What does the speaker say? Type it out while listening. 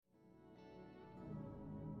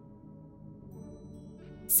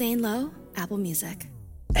Zane Lowe, Apple Music.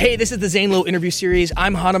 Hey, this is the Zane Lowe interview series.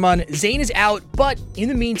 I'm Hanuman. Zane is out, but in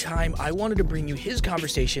the meantime, I wanted to bring you his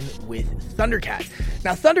conversation with Thundercat.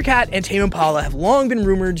 Now, Thundercat and Tame Impala have long been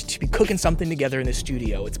rumored to be cooking something together in the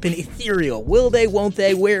studio. It's been ethereal. Will they, won't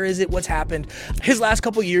they? Where is it? What's happened? His last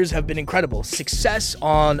couple years have been incredible. Success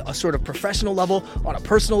on a sort of professional level, on a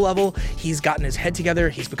personal level. He's gotten his head together.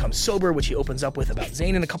 He's become sober, which he opens up with about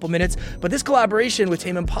Zane in a couple minutes. But this collaboration with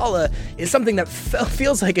Tame Impala is something that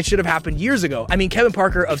feels like it should have happened years ago. I mean, Kevin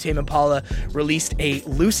Parker of Tame Impala released a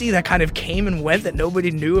Lucy that kind of came and went that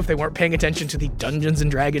nobody knew if they weren't paying attention to the Dungeons &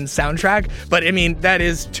 Dragons soundtrack. But I mean, that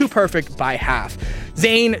is too perfect by half.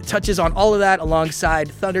 Zane touches on all of that alongside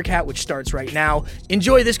Thundercat, which starts right now.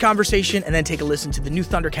 Enjoy this conversation and then take a listen to the new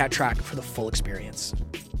Thundercat track for the full experience.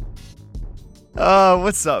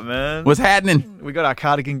 What's up, man? What's happening? We got our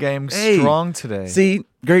cardigan game strong today. See,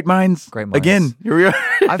 great minds. Again, here we are.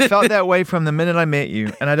 I felt that way from the minute I met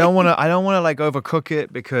you, and I don't want to like overcook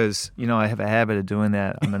it because I have a habit of doing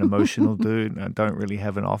that. I'm an emotional dude, and I don't really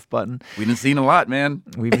have an off button. We done seen a lot, man.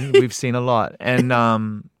 We've seen a lot,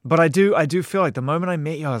 and but I do feel like the moment I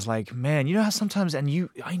met you, I was like, man, you know how sometimes, I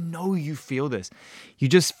know you feel this. You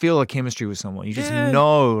just feel a chemistry with someone. You just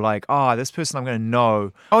know, like, this person I'm going to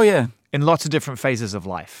know. Oh yeah. In lots of different phases of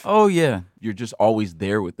life. Oh, yeah. You're just always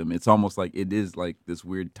there with them. It's almost like it is like this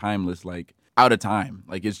weird timeless, like out of time.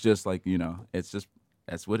 Like it's just like, it's just,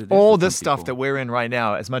 that's what it is. All this stuff that we're in right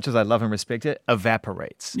now, as much as I love and respect it,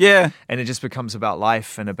 evaporates. Yeah. And it just becomes about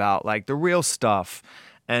life and about like the real stuff.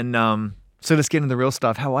 And so let's get into the real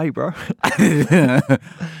stuff. How are you, bro?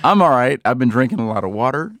 I'm all right. I've been drinking a lot of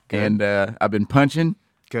water. Good. And I've been punching.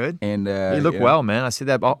 Good. And you look well, man. I said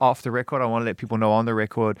that off the record. I want to let people know on the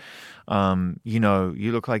record.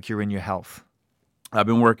 You look like you're in your health. I've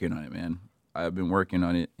been working on it, man. I've been working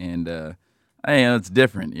on it, and it's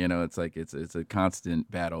different. It's like it's a constant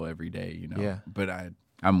battle every day. Yeah. But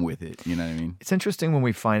I'm with it. You know what I mean? It's interesting when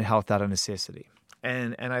we find health out of necessity,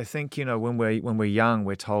 and I think when we're young,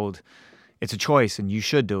 we're told it's a choice and you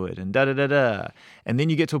should do it and da-da-da-da. And then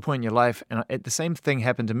you get to a point in your life, and the same thing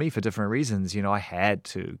happened to me for different reasons. I had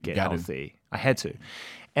to get healthy. I had to.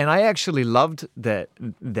 And I actually loved that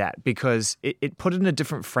because it put it in a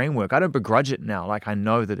different framework. I don't begrudge it now. Like, I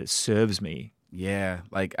know that it serves me. Yeah.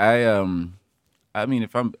 Like, I mean,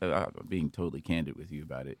 if I'm being totally candid with you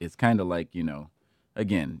about it, it's kind of like,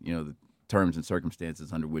 again, the terms and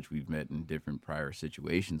circumstances under which we've met in different prior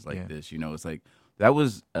situations like this, it's like, that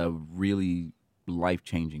was a really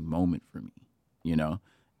life-changing moment for me,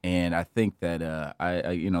 And I think that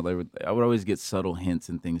I would always get subtle hints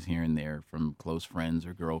and things here and there from close friends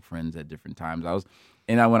or girlfriends at different times.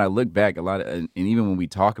 When I look back, and even when we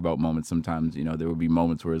talk about moments, sometimes there would be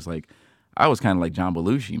moments where it's like I was kind of like John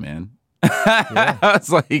Belushi, man. Yeah.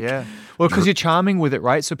 It's like, well, because you're charming with it,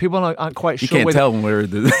 right? So people aren't quite sure. You can't tell them where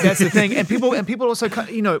that's the thing, and people also,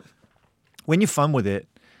 when you're fun with it.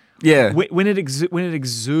 Yeah. When it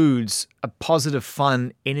exudes a positive,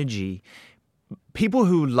 fun energy, people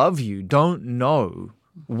who love you don't know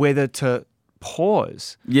whether to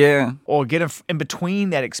pause. Yeah. Or get in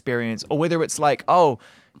between that experience, or whether it's like,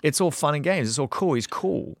 it's all fun and games. It's all cool. He's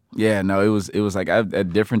cool. Yeah, no, it was like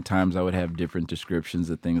at different times I would have different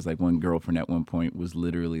descriptions of things. Like one girlfriend at one point was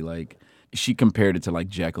literally like, she compared it to like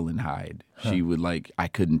Jekyll and Hyde. She would I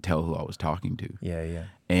couldn't tell who I was talking to. Yeah.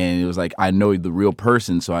 And it was like, I know the real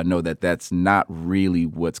person, so I know that that's not really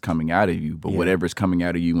what's coming out of you, but whatever's coming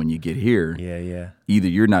out of you when you get here, either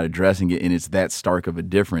you're not addressing it, and it's that stark of a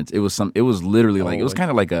difference. It was literally like, it was kind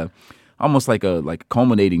of like almost like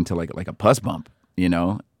culminating to like a pus bump, I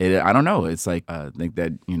don't know. It's like, I think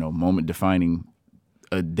that, moment defining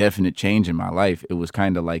a definite change in my life. It was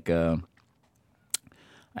kind of like, I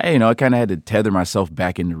kind of had to tether myself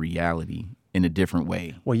back into reality in a different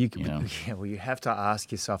way. Well, you have to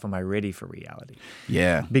ask yourself, am I ready for reality?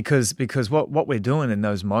 Yeah. Because what we're doing in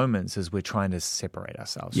those moments is we're trying to separate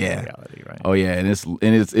ourselves from reality, right? Oh yeah, and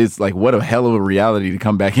it's like, what a hell of a reality to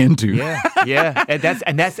come back into. Yeah. And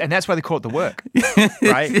that's why they call it the work.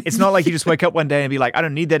 Right? It's not like you just wake up one day and be like, I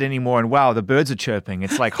don't need that anymore, and wow, the birds are chirping.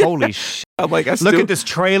 It's like, holy shit. I'm like, look at this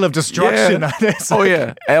trail of destruction. Yeah. Oh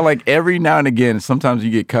yeah. And like every now and again, sometimes you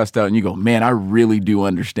get cussed out and you go, man, I really do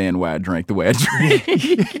understand why I drank the way I drank.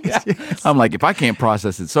 Yes. I'm like, if I can't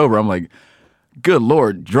process it sober, I'm like, good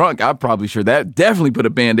Lord, drunk, I'm probably sure that definitely put a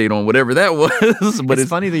Band-Aid on whatever that was. But it's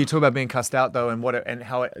funny that you talk about being cussed out though, and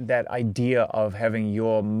how that idea of having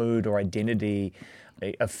your mood or identity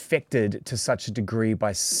affected to such a degree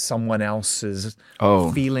by someone else's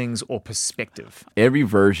feelings or perspective. Every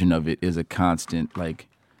version of it is a constant, like,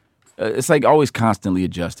 it's like always constantly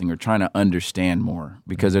adjusting or trying to understand more,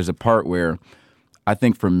 because there's a part where I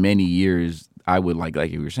think for many years I would like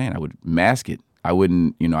you were saying, I would mask it. I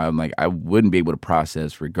wouldn't, I wouldn't be able to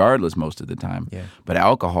process regardless most of the time. Yeah. But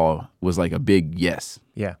alcohol was like a big yes.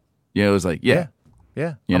 Yeah. It was like, yeah.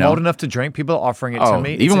 Yeah. You I'm know? old enough to drink. People are offering it to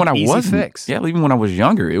me. Even when I easy wasn't. fix. Yeah, even when I was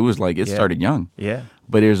younger, it was like it started young. Yeah.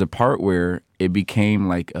 But there's a part where it became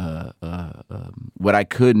like what I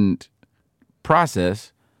couldn't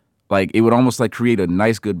process. Like it would almost like create a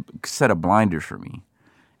nice, good set of blinders for me.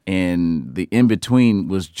 And the in between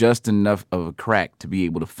was just enough of a crack to be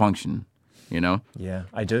able to function, Yeah,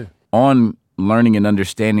 I do. on learning and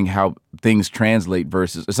understanding how things translate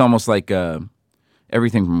versus it's almost like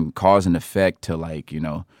everything from cause and effect to like,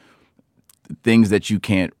 things that you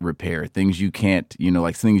can't repair, things you can't,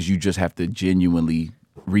 like things you just have to genuinely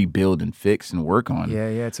rebuild and fix and work on. Yeah,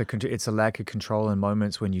 it's a lack of control in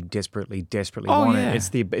moments when you desperately want yeah.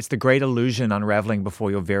 it. It's the great illusion unraveling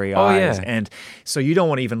before your very eyes, yeah. and so you don't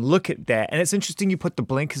want to even look at that. And it's interesting you put the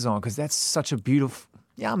blinkers on because that's such a beautiful.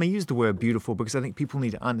 Yeah, I mean, use the word beautiful because I think people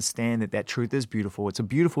need to understand that truth is beautiful. It's a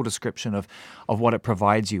beautiful description of what it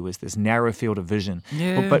provides you is this narrow field of vision.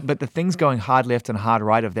 Yeah. But the things going hard left and hard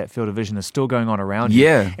right of that field of vision are still going on around you.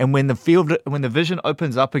 Yeah. And when the vision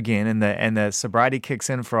opens up again and the sobriety kicks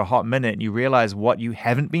in for a hot minute and you realize what you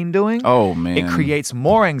haven't been doing, Oh, man. it creates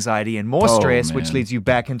more anxiety and more stress, which man. leads you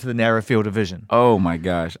back into the narrow field of vision. Oh my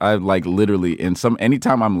gosh. I like literally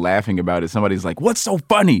anytime I'm laughing about it, somebody's like, "What's so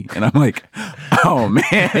funny?" And I'm like, "Oh man."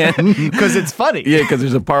 Because it's funny. Yeah, because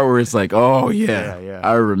there's a part where it's like, "Oh yeah.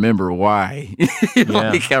 I remember why."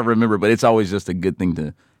 Like I remember, but it's always just a good thing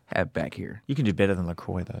to have back here. You can do better than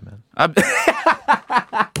LaCroix though, man.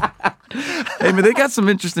 Hey man, they got some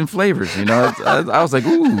interesting flavors, I was like,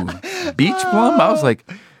 "Ooh, beach plum." I was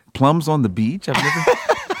like, "Plums on the beach?" I've never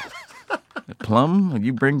plum.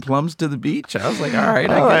 You bring plums to the beach? I was like, "All right,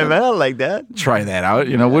 All right, man, I like that. try that out."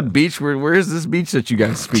 What beach? Where is this beach that you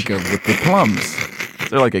guys speak of with the plums? Is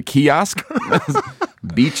there like a kiosk?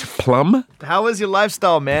 Beach plum? How is your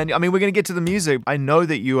lifestyle, man? I mean, we're going to get to the music. I know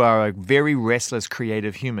that you are a very restless,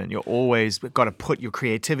 creative human. You're always got to put your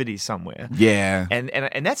creativity somewhere. Yeah.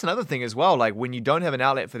 And that's another thing as well. Like when you don't have an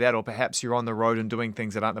outlet for that, or perhaps you're on the road and doing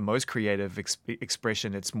things that aren't the most creative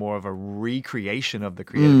expression, it's more of a recreation of the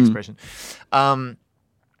creative expression. I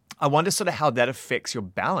wonder sort of how that affects your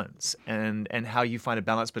balance and how you find a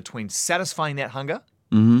balance between satisfying that hunger,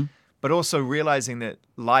 but also realizing that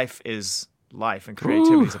life is life and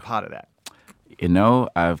creativity is a part of that.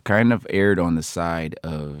 I've kind of erred on the side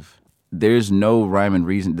of there's no rhyme and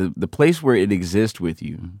reason. The place where it exists with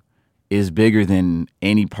you is bigger than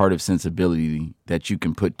any part of sensibility that you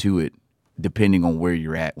can put to it, depending on where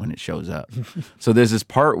you're at when it shows up. So there's this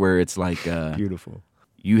part where it's like Beautiful.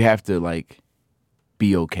 you have to like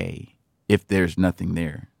be okay if there's nothing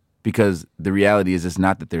there. Because the reality is it's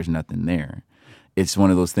not that there's nothing there. It's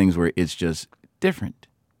one of those things where it's just different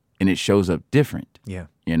and it shows up different. Yeah.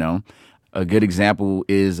 A good example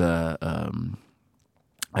is I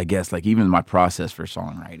guess like even my process for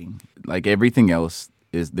songwriting. Like everything else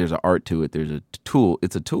there's an art to it. There's a tool.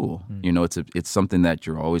 It's a tool. It's something that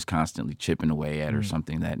you're always constantly chipping away at or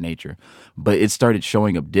something of that nature. But it started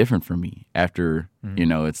showing up different for me after,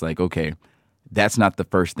 it's like, okay, that's not the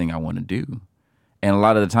first thing I want to do. And a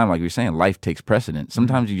lot of the time, like you're saying, life takes precedence.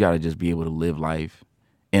 Sometimes you got to just be able to live life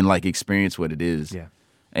and like experience what it is. Yeah.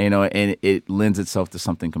 And, and it lends itself to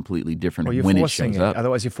something completely different Well, you're when it forcing shows up.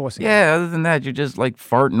 Otherwise, you're forcing it. Yeah, other than that, you're just like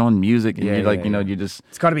farting on music and you're like, you just...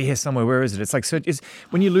 It's got to be here somewhere. Where is it? It's like, so it's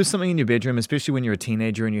when you lose something in your bedroom, especially when you're a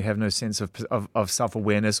teenager and you have no sense of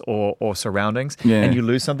self-awareness or surroundings, and you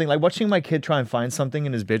lose something, like watching my kid try and find something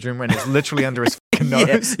in his bedroom and it's literally under his fucking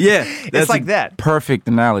nose. Yeah. It's like that. Perfect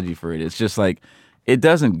analogy for it. It's just like, it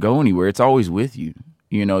doesn't go anywhere. It's always with you.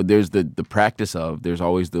 There's the practice of, there's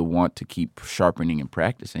always the want to keep sharpening and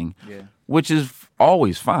practicing, which is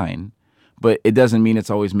always fine, but it doesn't mean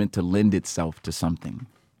it's always meant to lend itself to something,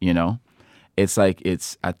 It's like,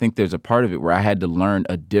 I think there's a part of it where I had to learn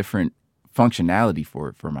a different functionality for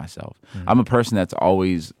it for myself. I'm a person that's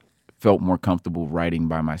always felt more comfortable writing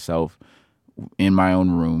by myself in my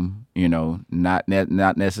own room,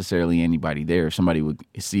 not necessarily anybody there. If somebody would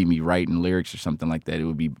see me writing lyrics or something like that, it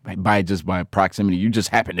would be by proximity. You just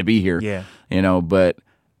happen to be here, but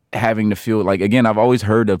having to feel like, again, I've always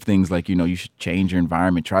heard of things like, you should change your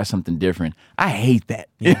environment, try something different. I hate that.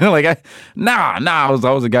 I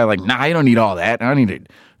was a guy like, nah, you don't need all that. I don't need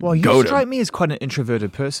to Well, you strike me as quite an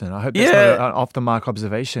introverted person. I hope that's not an off-the-mark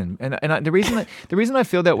observation. And the reason I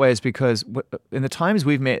feel that way is because in the times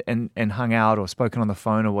we've met and hung out or spoken on the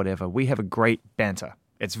phone or whatever, we have a great banter.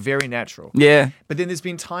 It's very natural. Yeah. But then there's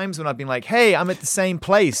been times when I've been like, hey, I'm at the same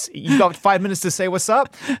place. You got 5 minutes to say what's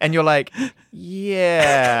up? And you're like,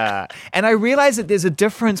 yeah. And I realize that there's a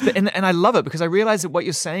difference, and I love it because I realize that what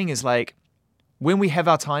you're saying is like, when we have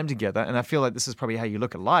our time together, and I feel like this is probably how you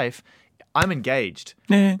look at life, I'm engaged,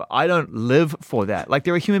 but I don't live for that. Like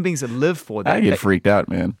there are human beings that live for that. I get freaked out,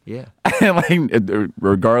 man. Yeah. Like,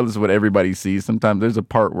 regardless of what everybody sees, sometimes there's a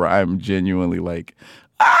part where I'm genuinely like,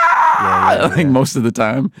 like most of the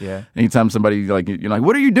time. Yeah. Anytime somebody like, you're like,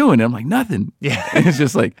 what are you doing? And I'm like, nothing. Yeah. And it's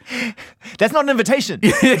just like, that's not an invitation.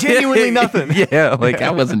 Genuinely nothing. Yeah. Like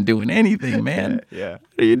I wasn't doing anything, man. Yeah.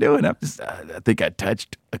 What are you doing? I'm just, I think I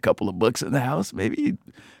touched a couple of books in the house. Maybe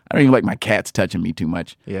I don't even like my cats touching me too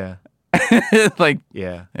much. Yeah. Like,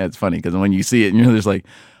 yeah. It's funny because when you see it and you're just like,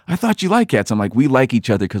 I thought you like cats. I'm like, we like each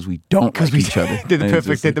other because we don't like each other. They're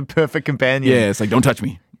the perfect companion. Yeah. It's like, don't touch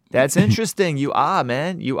me. That's interesting. You are,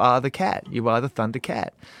 man. You are the cat. You are the Thundercat.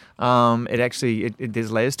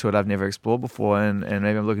 There's layers to it I've never explored before, and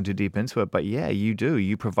maybe I'm looking too deep into it. But yeah, you do.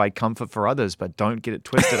 You provide comfort for others, but don't get it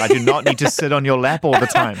twisted. I do not need to sit on your lap all the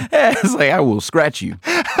time. It's like I will scratch you.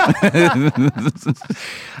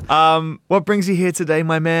 What brings you here today,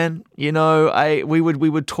 my man? You know, we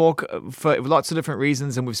would talk for lots of different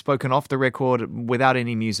reasons, and we've spoken off the record without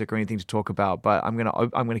any music or anything to talk about. But I'm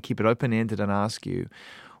gonna keep it open ended and ask you,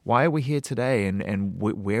 why are we here today, and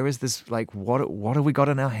where is this, like, what have we got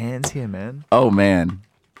in our hands here, man? Oh, man.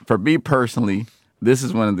 For me personally, this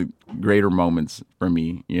is one of the greater moments for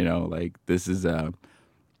me, you know, like this is, I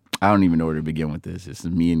don't even know where to begin with this. This is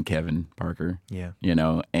me and Kevin Parker, Yeah. you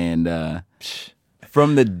know, and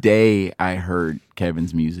from the day I heard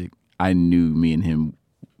Kevin's music, I knew me and him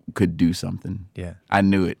could do something. Yeah. I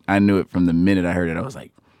knew it from the minute I heard it. I was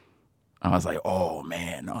like, oh,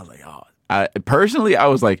 man. I was like, oh. I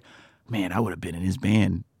was like, man, I would have been in his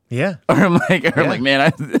band. Yeah. Or I'm like, man,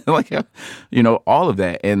 I like, you know, all of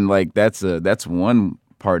that. And like, that's one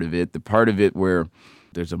part of it. The part of it where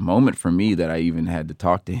there's a moment for me that I even had to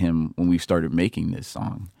talk to him when we started making this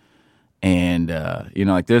song. And, you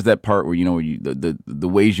know, like there's that part where, you know, the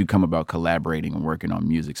ways you come about collaborating and working on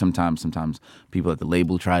music. Sometimes people at the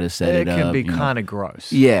label try to set it up. It can be kind of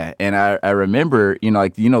gross. Yeah. And I remember,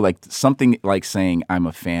 like something like saying, I'm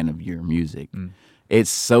a fan of your music. Mm.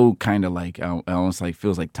 It's so kind of like, almost like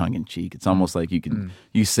feels like tongue in cheek. It's almost like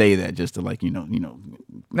you say that just to like, you know.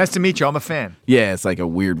 Nice to meet you. I'm a fan. Yeah. It's like a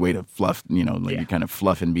weird way to fluff, you know, like you're kind of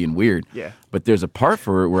fluffing being weird. Yeah. But there's a part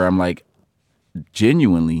for it where I'm like,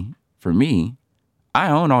 genuinely, for me, I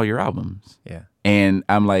own all your albums. Yeah. And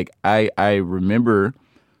I'm like, I remember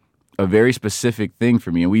a very specific thing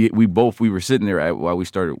for me. And we were sitting there while we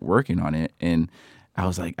started working on it. And I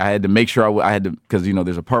was like, I had to make sure I had to, because, you know,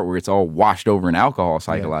 there's a part where it's all washed over in alcohol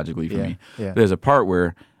psychologically for me. Yeah. There's a part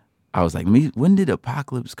where I was like, when did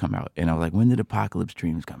Apocalypse come out? And I was like, when did Apocalypse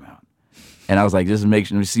Dreams come out? And I was like, just let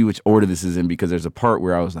me see which order this is in, because there's a part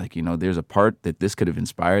where I was like, you know, there's a part that this could have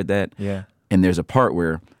inspired that. Yeah. And there's a part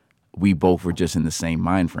where we both were just in the same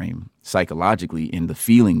mind frame psychologically in the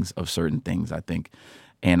feelings of certain things, I think.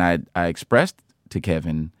 And I expressed to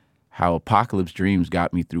Kevin how Apocalypse Dreams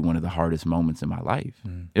got me through one of the hardest moments in my life.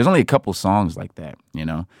 Mm. There's only a couple songs like that, you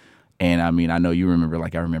know? And I mean, I know you remember,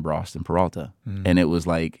 like I remember Austin Peralta. Mm. And it was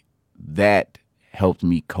like, that helped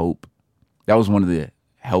me cope. That was one of the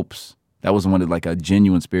helps. That was one of like a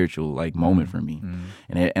genuine spiritual like moment for me.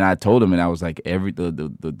 Mm. And I told him, and I was like,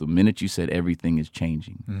 the minute you said everything is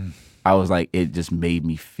changing, I was like, it just made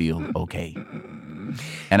me feel okay.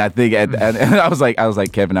 And I think and I was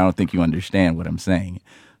like, Kevin, I don't think you understand what I'm saying.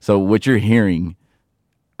 So what you're hearing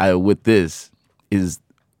with this is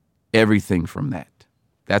everything from that.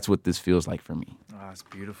 That's what this feels like for me. Oh, it's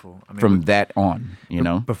beautiful. I mean, from that on, you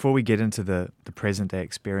know. Before we get into the present day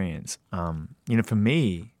experience, you know, for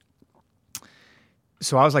me.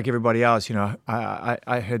 So I was like everybody else, you know,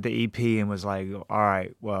 I heard the EP and was like, all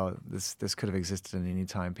right, well, this could have existed in any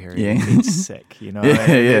time period. Yeah. It's sick, you know.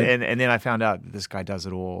 And then I found out that this guy does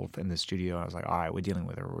it all in the studio. I was like, all right, we're dealing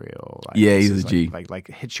with a real, like, yeah, he's a G. Like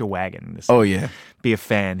hit your wagon. Yeah. Be a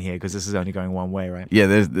fan here, because this is only going one way, right? Yeah,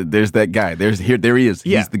 there's that guy. There he is.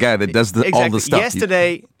 Yeah. He's the guy that does all the stuff.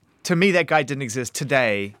 Yesterday, to me, that guy didn't exist.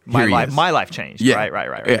 Today, my life changed. Yeah.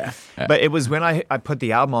 Right. Yeah. But it was when I put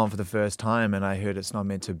the album on for the first time, and I heard It's Not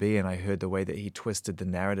Meant to Be, and I heard the way that he twisted the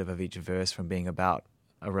narrative of each verse from being about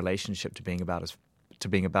a relationship to being about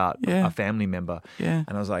a family member. Yeah.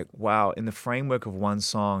 And I was like, wow, in the framework of one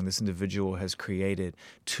song, this individual has created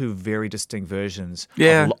two very distinct versions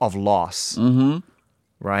of loss. Mm-hmm.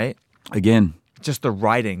 Right? Again. just the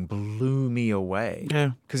writing blew me away.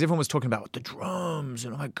 Yeah. Because everyone was talking about the drums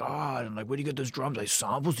and oh my God, and like, where do you get those drums? Like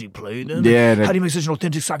samples, do you play them? Yeah. How do you make such an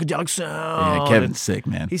authentic psychedelic sound? Yeah, Kevin's sick,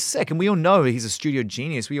 man. He's sick. And we all know he's a studio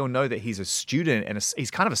genius. We all know that he's a student and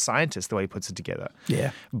he's kind of a scientist the way he puts it together.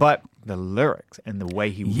 Yeah. But the lyrics and the way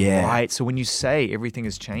he Yeah. writes. So when you say everything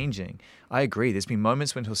is changing, I agree. There's been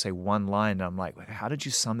moments when he'll say one line and I'm like, how did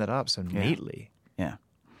you sum that up so neatly? Yeah.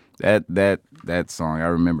 That song, I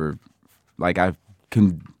remember, like I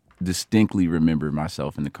can distinctly remember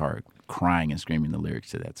myself in the car crying and screaming the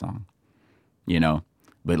lyrics to that song, you know,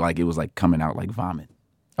 but like it was like coming out like vomit.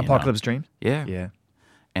 Apocalypse Dream? Yeah. Yeah.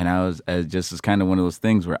 And I was it's kind of one of those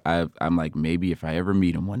things where I'm like, maybe if I ever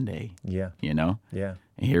meet him one day, Yeah. you know? Yeah.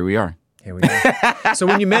 And here we are. Here we go. So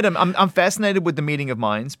when you met him, I'm fascinated with the meeting of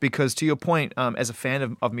minds because to your point, as a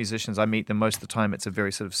fan of musicians, I meet them most of the time. It's a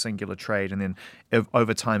very sort of singular trade. And then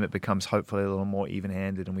over time, it becomes hopefully a little more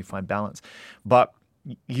even-handed and we find balance. But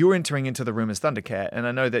you're entering into the room as Thundercat. And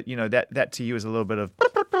I know that, you know, that to you is a little bit of...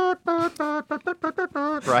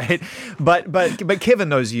 right? But Kevin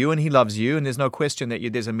knows you and he loves you. And there's no question that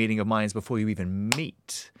there's a meeting of minds before you even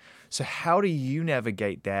meet. So how do you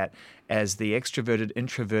navigate that as the extroverted,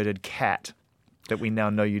 introverted cat that we now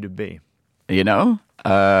know you to be? You know,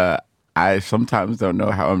 I sometimes don't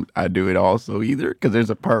know how I do it also either because there's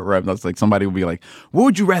a part where I'm just like somebody will be like, "What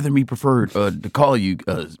would you rather me prefer to call you,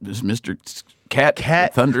 Mr.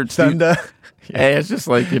 Cat, Thunder?" Yeah. And it's just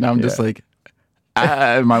like, you know, I'm just like,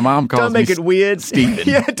 my mom calls Don't make me it weird. Stephen.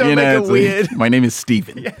 Yeah, don't make it weird. Like, my name is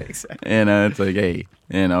Stephen. Yeah, exactly. And it's like, hey,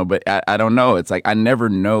 you know, but I don't know. It's like I never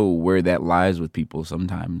know where that lies with people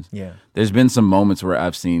sometimes. Yeah. There's been some moments where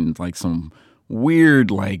I've seen like some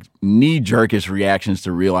weird, like knee-jerkish reactions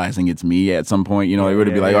to realizing it's me at some point. You know, it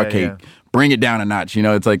would be like, okay, bring it down a notch. You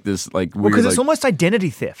know, it's like this like weird. Because it's almost identity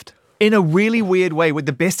theft. In a really weird way, with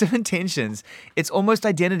the best of intentions, it's almost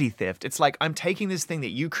identity theft. It's like I'm taking this thing that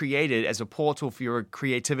you created as a portal for your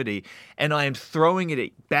creativity, and I am throwing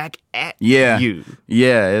it back at you.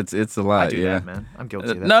 Yeah, it's a lot. I do yeah, that, man. I'm guilty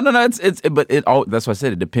of that. No. But that's why I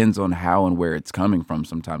said it depends on how and where it's coming from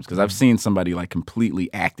sometimes. Because I've seen somebody like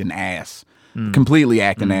completely act an ass. Completely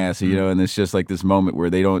acting ass, you know, and it's just like this moment where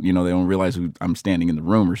they don't realize I'm standing in the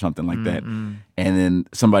room or something like that. And then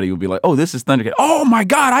somebody will be like, "Oh, this is Thundercat. Oh my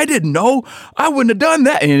God, I didn't know. I wouldn't have done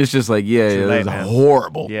that." And it's just like, it was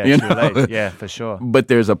horrible. Yeah, you too know? late. Yeah, for sure. But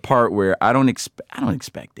there's a part where I don't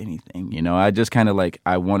expect anything, you know. I just kind of like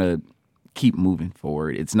I want to keep moving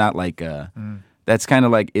forward. It's not like that's kind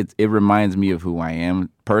of like it reminds me of who I am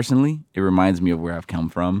personally. It reminds me of where I've come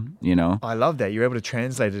from, you know? I love that. You're able to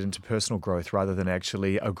translate it into personal growth rather than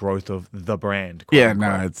actually a growth of the brand. Yeah,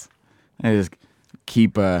 no, I just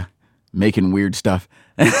keep making weird stuff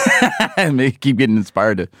and keep getting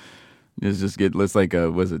inspired to just get, let's like,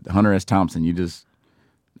 was it Hunter S. Thompson? You just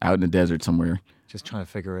out in the desert somewhere. Just trying to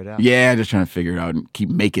figure it out. Yeah, just trying to figure it out and keep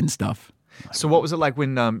making stuff. So what was it like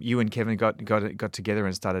when you and Kevin got together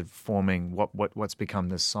and started forming what's become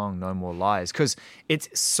this song, No More Lies? Because it's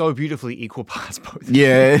so beautifully equal parts both.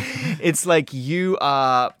 Yeah. It's like you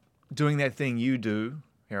are doing that thing you do.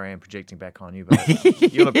 Here I am projecting back on you,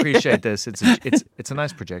 but you'll appreciate this. It's a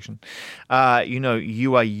nice projection. You know,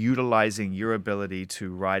 you are utilizing your ability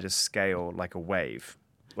to ride a scale like a wave,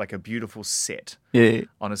 like a beautiful set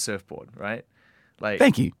on a surfboard, right? Like,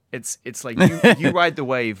 thank you. It's like you ride the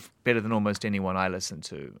wave better than almost anyone I listen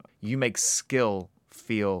to. You make skill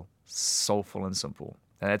feel soulful and simple.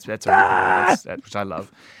 And that's which I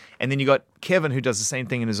love. And then you got Kevin who does the same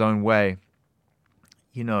thing in his own way.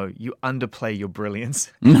 You know, you underplay your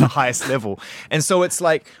brilliance at the highest level. And so it's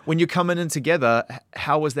like when you're coming in together,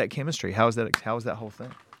 how was that chemistry? How was that whole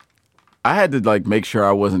thing? I had to like make sure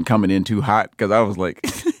I wasn't coming in too hot because I was like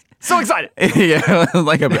so excited. Yeah,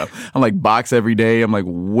 like I'm like box every day. I'm like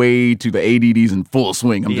way to the ADDs in full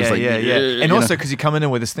swing. I'm just like And also because you're coming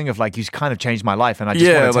in with this thing of like you kind of changed my life, and I just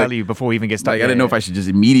want to tell you before we even get started. Like, I didn't know if I should just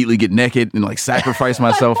immediately get naked and like sacrifice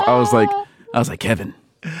myself. I was like Kevin.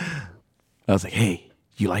 I was like, hey,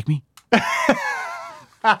 you like me?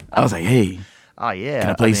 I was like, hey. Oh yeah. Can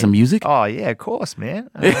I play some music? Oh yeah, of course,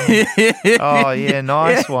 man. Oh yeah,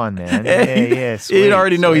 nice one, man. Yeah. Sweet, you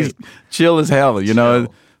already know he's chill as hell, you know.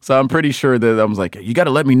 So I'm pretty sure that I was like, you got to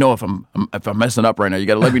let me know if I'm messing up right now. You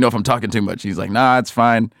got to let me know if I'm talking too much. He's like, nah, it's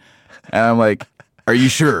fine. And I'm like, are you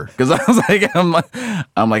sure? Because I was like, I'm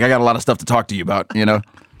like, I got a lot of stuff to talk to you about, you know.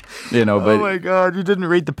 But oh my God, you didn't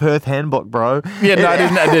read the Perth Handbook, bro. Yeah, no, I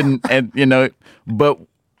didn't, and you know, but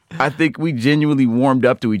I think we genuinely warmed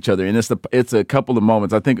up to each other, and it's a couple of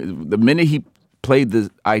moments. I think the minute he played the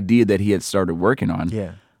idea that he had started working on,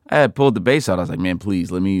 I had pulled the bass out. I was like, man,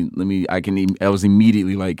 please let me. I was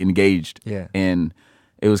immediately like engaged. Yeah. And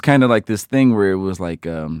it was kind of like this thing where it was like,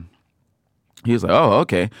 he was like, oh,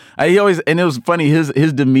 okay. And it was funny.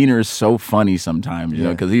 His demeanor is so funny sometimes, you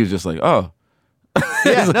know, because he was just like, oh.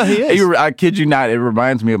 Yeah, no, he is. I kid you not. It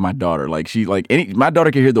reminds me of my daughter. Like my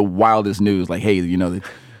daughter can hear the wildest news. Like, hey, you know, the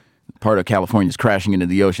part of California is crashing into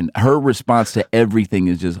the ocean. Her response to everything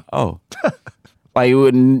is just, oh. Like,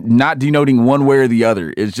 not denoting one way or the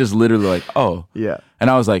other. It's just literally like, oh. Yeah. And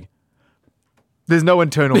I was like, there's no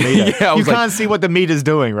internal meter. Yeah, you can't see what the meter's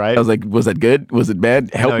doing, right? I was like, was that good? Was it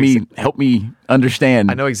bad? Help me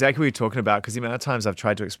understand. I know exactly what you're talking about, because the amount of times I've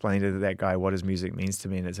tried to explain to that guy what his music means to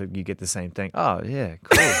me, and you get the same thing. Oh, yeah,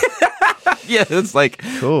 cool. Yeah, it's like,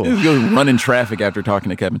 cool. It's go run in traffic after talking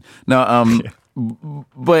to Kevin. No,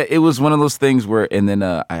 but it was one of those things where, and then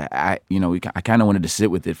I kind of wanted to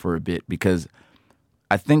sit with it for a bit, because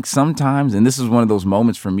I think sometimes, and this is one of those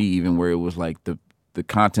moments for me even, where it was like the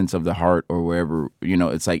contents of the heart or wherever, you know,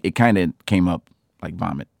 it's like it kind of came up like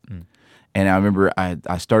vomit. And I remember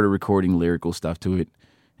I started recording lyrical stuff to it,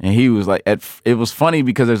 and he was like, it was funny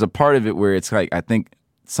because there's a part of it where it's like, I think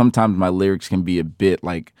sometimes my lyrics can be a bit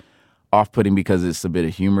like off-putting because it's a bit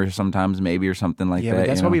of humor sometimes, maybe, or something like that. Yeah, but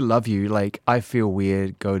that's you why know? we love you. Like, I feel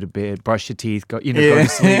weird, go to bed, brush your teeth, go to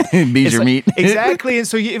sleep. Beat your meat. Exactly. And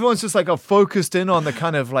so everyone's just like focused in on the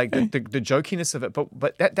kind of like the jokiness of it.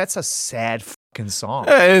 But that's a sad fucking song.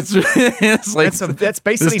 It's like, that's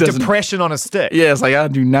basically depression on a stick. Yeah, it's like, I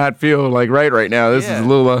do not feel like right now. This is a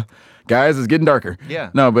little, guys, it's getting darker. Yeah.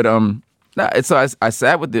 No, but so I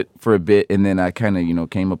sat with it for a bit, and then I kind of,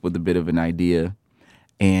 came up with a bit of an idea.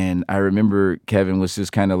 And I remember Kevin was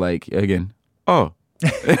just kind of like, again, oh.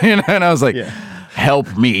 And I was like,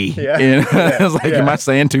 help me. Yeah. I was like, am I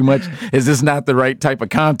saying too much? Is this not the right type of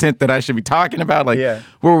content that I should be talking about? Like,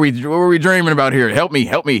 what were we dreaming about here? Help me.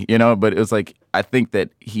 But it was like, I think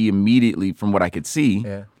that he immediately, from what I could see,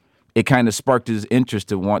 it kind of sparked his interest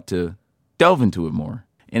to want to delve into it more.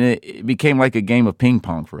 And it became like a game of ping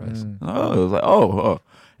pong for us. Oh, it was like, oh.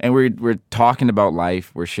 And we're talking about life,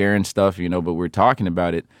 we're sharing stuff, but we're talking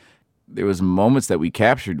about it. There was moments that we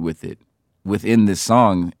captured with it within this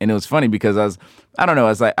song, and it was funny because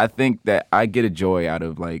I think that I get a joy out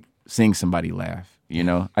of like seeing somebody laugh.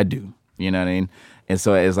 I do. You know what I mean? And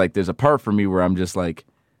so it's like there's a part for me where I'm just like,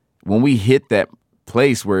 when we hit that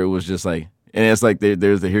place where it was just like, and it's like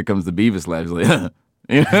there's the Here Comes the Beavis laugh. It's like,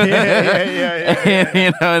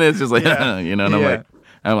 and it's just like, and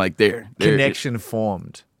I'm like there connection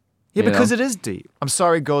formed. Yeah, because it is deep. I'm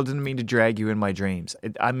sorry, girl, didn't mean to drag you in my dreams.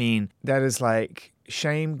 That is like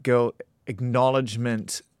shame, guilt,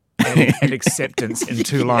 acknowledgement, and acceptance in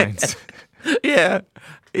 2 lines. Yeah.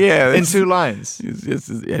 In 2 lines. It's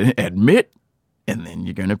admit, and then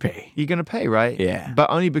you're going to pay. You're going to pay, right? Yeah. But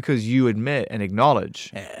only because you admit and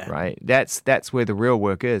acknowledge, right? That's where the real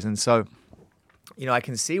work is. And so, I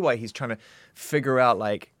can see why he's trying to figure out,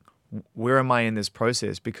 like, where am I in this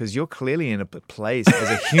process? Because you're clearly in a place as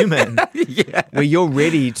a human where you're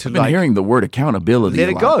ready to I've been hearing the word accountability. Let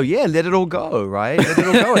it go. Yeah, let it all go, right? Let it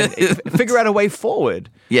all go and figure out a way forward.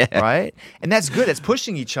 Yeah. Right? And that's good. It's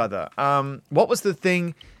pushing each other. What was the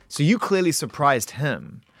thing? So you clearly surprised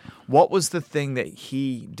him. What was the thing that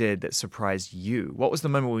he did that surprised you? What was the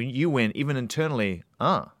moment when you went, even internally,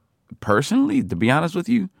 Personally, to be honest with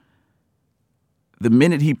you, the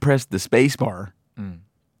minute he pressed the space bar,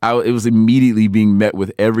 it was immediately being met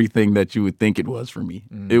with everything that you would think it was for me.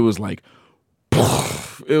 It was like,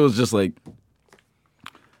 it was just like,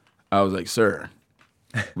 I was like, sir,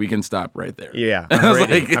 we can stop right there. Yeah,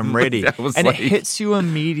 I'm ready. And like, it hits you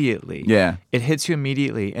immediately. Yeah. It hits you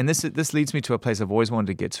immediately. And this leads me to a place I've always wanted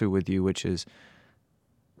to get to with you, which is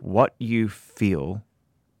what you feel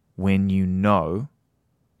when you know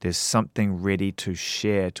there's something ready to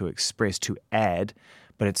share, to express, to add,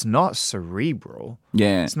 but it's not cerebral.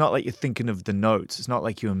 Yeah. It's not like you're thinking of the notes. It's not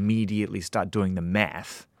like you immediately start doing the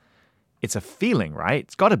math. It's a feeling, right?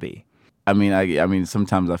 It's got to be. I mean,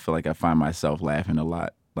 sometimes I feel like I find myself laughing a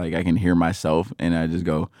lot. Like I can hear myself and I just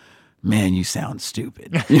go, man, you sound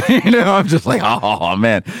stupid. I'm just like, oh,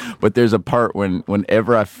 man. But there's a part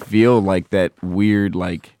whenever I feel like that weird,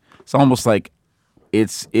 like, it's almost like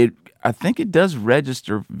I think it does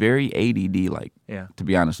register very ADD, like, to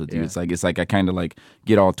be honest with you. It's like I kind of like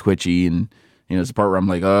get all twitchy and, it's a part where I'm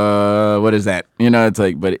like, what is that? It's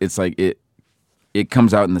like, but it's like it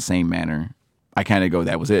comes out in the same manner. I kind of go,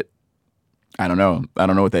 that was it. I don't know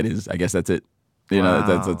what that is. I guess that's it. Wow.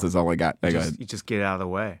 That's all I got. You just get out of the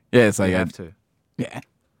way. Yeah, it's like you have to. Yeah.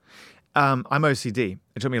 I'm OCD.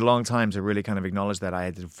 It took me a long time to really kind of acknowledge that. I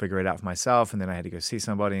had to figure it out for myself, and then I had to go see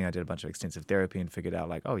somebody, and I did a bunch of extensive therapy and figured out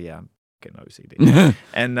like, oh yeah, I'm getting OCD.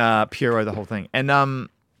 And Puro, the whole thing. And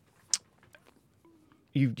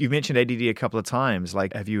you mentioned ADD a couple of times.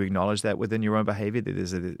 Like, have you acknowledged that within your own behavior?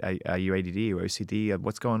 That are you ADD or OCD?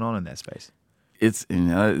 What's going on in that space? It's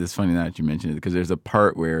funny now that you mentioned it, because there's a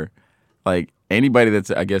part where, like, anybody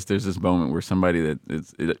I guess there's this moment where somebody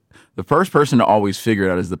the first person to always figure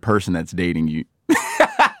it out is the person that's dating you.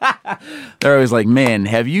 They're always like, man,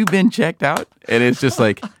 have you been checked out? And it's just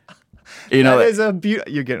like, you know. That is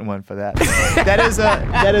you're getting one for that.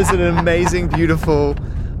 that is an amazing, beautiful,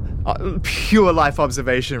 pure life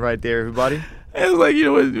observation right there, everybody. It's like, you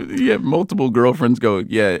know, you have multiple girlfriends go,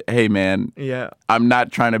 yeah, hey, man, yeah, I'm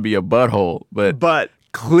not trying to be a butthole, but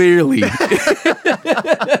clearly.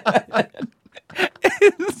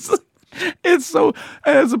 It's so,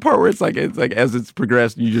 there's a part where it's like as it's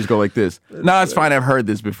progressed, you just go like this. No, it's fine. I've heard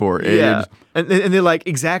this before. Yeah, and they're like,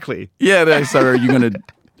 exactly. Yeah, they're like, so are you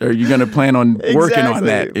gonna plan on working on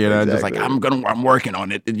that? You know, just like I'm working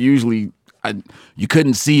on it. It usually, you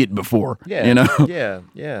couldn't see it before. Yeah, you know.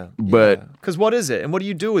 Yeah. But because what is it, and what do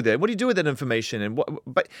you do with it? What do you do with that information? And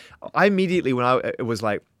But I immediately, it was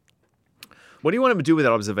like, what do you want him to do with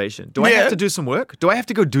that observation? Do I have to do some work? Do I have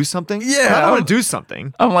to go do something? Yeah. I want to do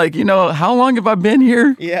something. I'm like, you know, how long have I been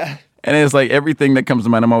here? Yeah. And it's like everything that comes to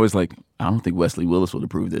mind, I'm always like, I don't think Wesley Willis would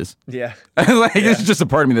approve this. Yeah. It's just a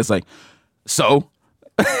part of me that's like, so?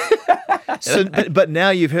 But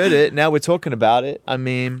now you've heard it. Now we're talking about it. I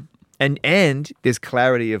mean, and there's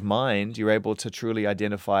clarity of mind. You're able to truly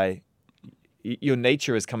identify your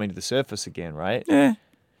nature is coming to the surface again, right? Yeah.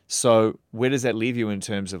 So where does that leave you in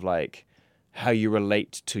terms of like how you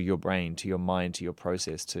relate to your brain, to your mind, to your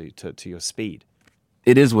process, to your speed?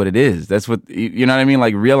 It is what it is. That's what, you know what I mean?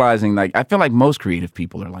 Like realizing, like, I feel like most creative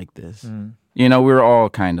people are like this. You know, we're all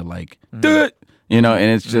kind of like, you know,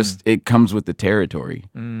 and it's just, it comes with the territory.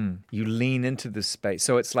 You lean into the space.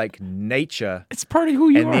 So it's like nature. It's part of who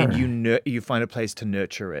you are. And then you find a place to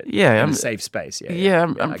nurture it. Yeah. In a safe space.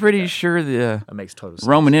 I'm pretty sure the that makes total sense.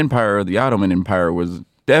 Roman Empire or the Ottoman Empire was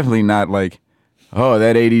definitely not like, oh,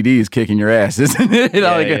 that ADD is kicking your ass, isn't it? You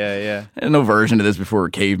know, yeah. There's no version of this before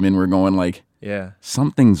cavemen were going like, yeah,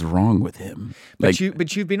 something's wrong with him. But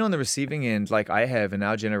you've been on the receiving end, like I have, and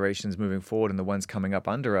our generations moving forward, and the ones coming up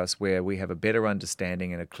under us, where we have a better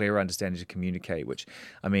understanding and a clearer understanding to communicate. Which,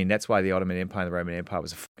 I mean, that's why the Ottoman Empire and the Roman Empire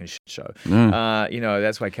was a fucking shit show. You know,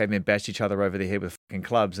 that's why cavemen bashed each other over the head with fucking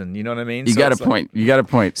clubs, and you know what I mean. You got a point. You got a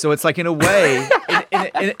point. So it's like, in a way,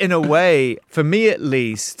 in a way, for me at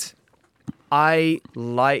least, I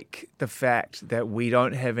like the fact that we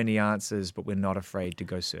don't have any answers, but we're not afraid to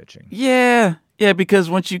go searching. Yeah, because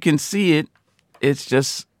once you can see it, it's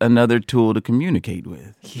just another tool to communicate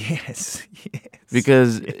with. Yes.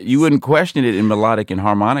 Because you wouldn't question it in melodic and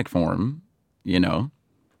harmonic form, you know.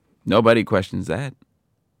 Nobody questions that.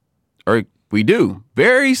 Or we do,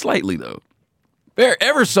 very slightly though.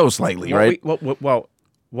 Ever so slightly, right?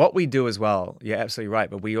 What we do as well, you're absolutely right,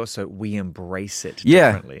 but we embrace it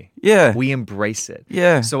differently. Yeah. We embrace it.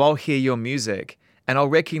 Yeah. So I'll hear your music and I'll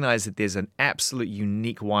recognize that there's an absolute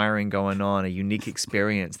unique wiring going on, a unique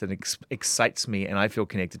experience that excites me and I feel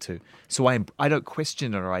connected to. So I don't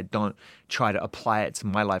question it or I don't try to apply it to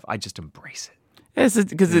my life. I just embrace it. Yes,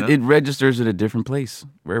 because it registers at a different place,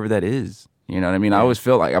 wherever that is. You know what I mean? I've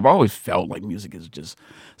always felt like music is just,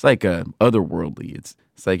 it's like otherworldly. It's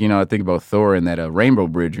like, you know, I think about Thor and that Rainbow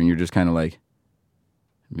Bridge, and you're just kind of like,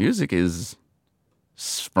 music is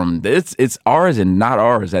from this, it's ours and not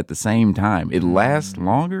ours at the same time. It lasts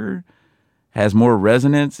longer, has more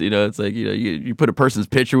resonance. You know, it's like, you know, you put a person's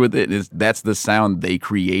picture with it, that's the sound they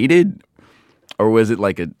created. Or was it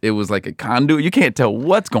like a conduit? You can't tell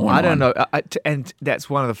what's going on. I don't know. And that's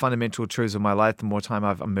one of the fundamental truths of my life. The more time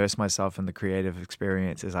I've immersed myself in the creative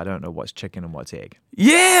experience is I don't know what's chicken and what's egg.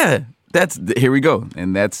 Yeah. Here we go.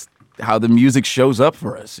 And that's how the music shows up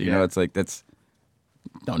for us. You know, it's like,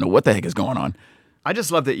 don't know what the heck is going on. I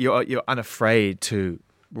just love that you're unafraid to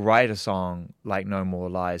write a song like No More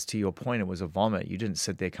Lies. To your point, it was a vomit. You didn't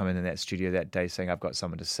sit there coming in that studio that day saying, I've got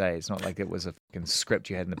something to say. It's not like it was a fucking script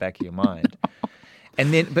you had in the back of your mind.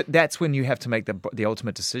 And then, but that's when you have to make the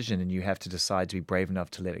ultimate decision and you have to decide to be brave enough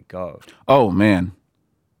to let it go. Oh, man.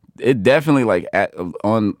 It definitely, like,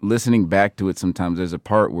 on listening back to it sometimes, there's a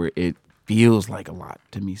part where it feels like a lot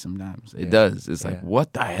to me sometimes. It does. It's like,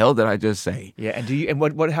 what the hell did I just say? Yeah, and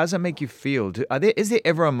what how does that make you feel? Is there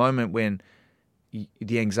ever a moment when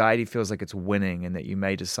the anxiety feels like it's winning and that you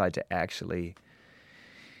may decide to actually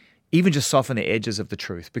even just soften the edges of the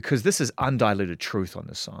truth? Because this is undiluted truth on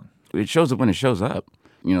this song. It shows up when it shows up.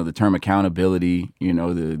 the term accountability,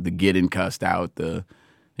 the getting cussed out,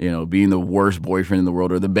 being the worst boyfriend in the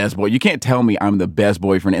world or the best boy. You can't tell me I'm the best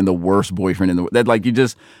boyfriend and the worst boyfriend in the world. That like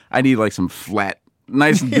I need like some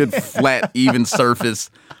nice, good, flat, even surface.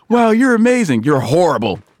 Wow, you're amazing. You're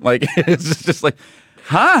horrible. Like, it's just like,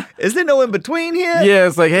 huh? Is there no in between here? Yeah,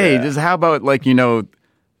 it's like, hey, just how about like,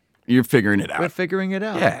 you're figuring it out. We're figuring it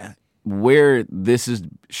out. Yeah. Where this is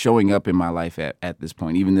showing up in my life at this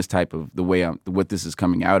point, even this type of what this is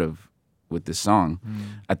coming out of with this song,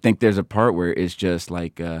 I think there's a part where it's just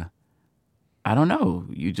like, I don't know.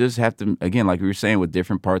 You just have to, again, like we were saying with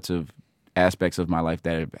different aspects of my life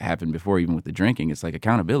that have happened before, even with the drinking, it's like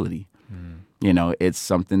accountability. It's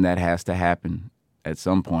something that has to happen at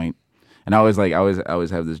some point. And I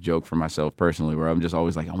always have this joke for myself personally where I'm just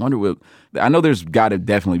always like, I know there's got to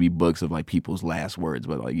definitely be books of like people's last words,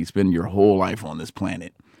 but like you spend your whole life on this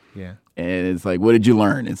planet. Yeah. And it's like, what did you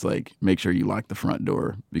learn? It's like, make sure you lock the front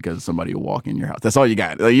door because somebody will walk in your house. That's all you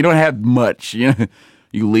got. Like, you don't have much. You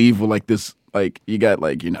leave with like this, like you got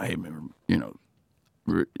like, hey, remember,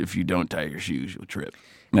 if you don't tie your shoes, you'll trip.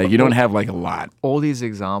 Like you don't have like a lot. All these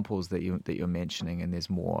examples that you're mentioning, and there's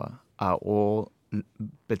more, are all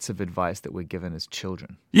bits of advice that we're given as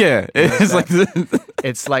children. Yeah, it's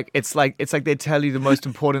like they tell you the most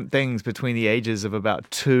important things between the ages of about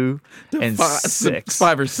 2 and 6,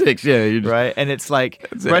 5 or 6. Yeah, right. And it's like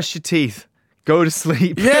brush your teeth, go to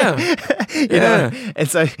sleep. Yeah,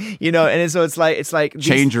 you know. And so it's like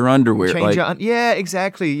change your underwear. Yeah,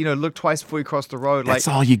 exactly. Look twice before you cross the road. That's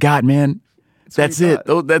all you got, man. That's it.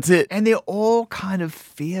 Oh, that's it. And they're all kind of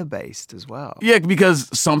fear-based as well. Yeah, because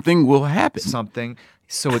something will happen.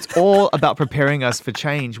 So it's all about preparing us for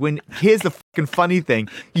change. When here's the fucking funny thing,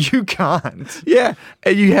 you can't. Yeah,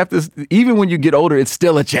 and you have to. Even when you get older, it's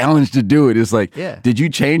still a challenge to do it. It's like, did you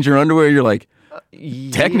change your underwear? You're like,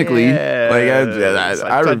 technically,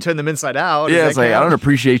 I turn them inside out. Yeah, it's like I don't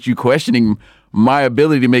appreciate you questioning my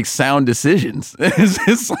ability to make sound decisions.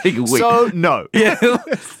 It's like, wait. So no. Yeah.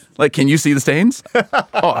 Like, can you see the stains?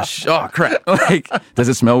 Oh, crap. Like, does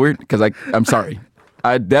it smell weird? Because I'm sorry.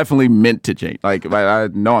 I definitely meant to change. Like, I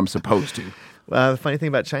know I'm supposed to. Well, the funny thing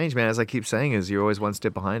about change, man, as I keep saying, is you're always one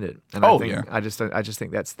step behind it. And I just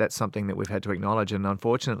think that's something that we've had to acknowledge. And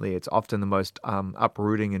unfortunately, it's often the most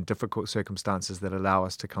uprooting and difficult circumstances that allow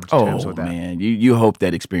us to come to terms with that. Oh, man. You hope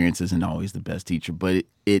that experience isn't always the best teacher, but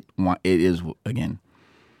it is, again.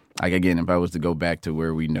 Like, again, if I was to go back to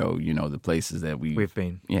where we know, the places that we've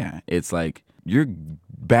been. Yeah, it's like you're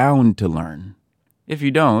bound to learn. If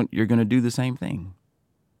you don't, you're going to do the same thing.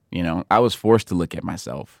 I was forced to look at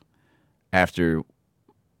myself after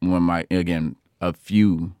when a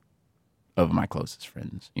few of my closest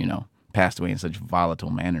friends, passed away in such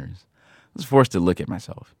volatile manners. I was forced to look at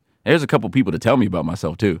myself. There's a couple people to tell me about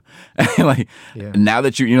myself too. Now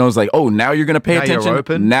that it's like, oh, now you're going to pay attention. You're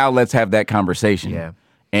open. Now let's have that conversation. Yeah.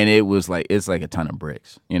 And it was like, it's like a ton of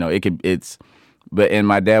bricks, and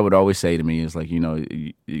my dad would always say to me, it's like,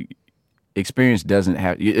 experience doesn't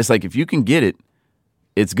have, it's like, if you can get it,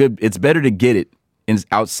 it's good. It's better to get it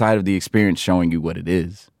outside of the experience showing you what it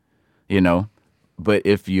is, but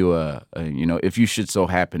if you, if you should so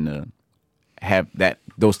happen to have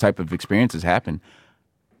those type of experiences happen,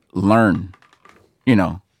 learn,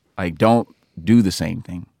 like don't do the same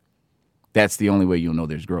thing. That's the only way you'll know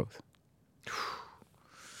there's growth.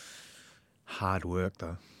 Hard work,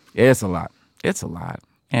 though. Yeah, it's a lot. It's like,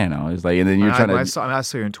 and then you're trying to. I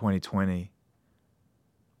saw you in 2020,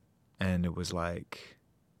 and it was like,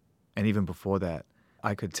 and even before that,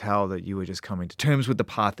 I could tell that you were just coming to terms with the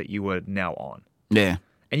path that you were now on. Yeah.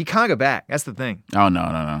 And you can't go back. That's the thing. Oh,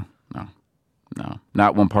 no.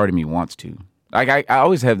 Not one part of me wants to. Like, I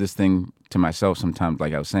always have this thing to myself sometimes,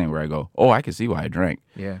 like I was saying, where I go, oh, I can see why I drank.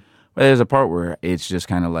 Yeah. But there's a part where it's just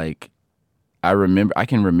kind of like, I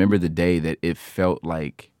can remember the day that it felt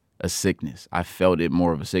like a sickness. I felt it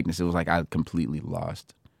more of a sickness. It was like I completely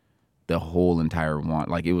lost the whole entire want.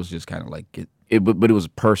 Like, it was just kind of like but it was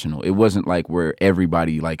personal. It wasn't like where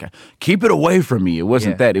everybody like, keep it away from me. It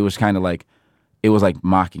wasn't that. It was kind of like, it was like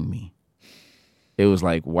mocking me. It was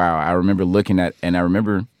like, wow. I remember looking at, and I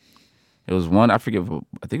remember it was one, I think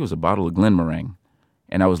it was a bottle of Glenmorangie.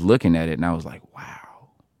 And I was looking at it and I was like, wow.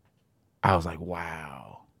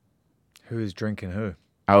 Who's drinking who?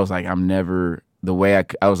 I was like, I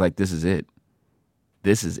was like, this is it.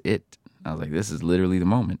 This is it. I was like, this is literally the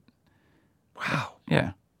moment. Wow.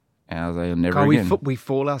 Yeah. And I was like, never again. We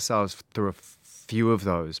fool ourselves through a few of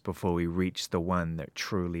those before we reach the one that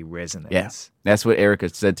truly resonates. Yeah. That's what Erica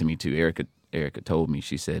said to me too. Erica told me,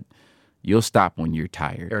 she said, you'll stop when you're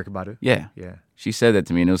tired. Erica Badu? Yeah. Yeah. She said that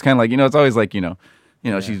to me, and it was kind of like, it's always like,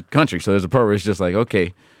 You know, she's country, so there's a part where it's just like,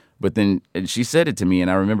 okay. But then and she said it to me, and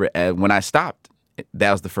I remember when I stopped,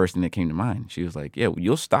 that was the first thing that came to mind. She was like, yeah, well,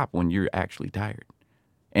 you'll stop when you're actually tired.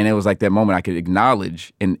 And it was like that moment I could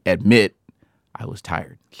acknowledge and admit I was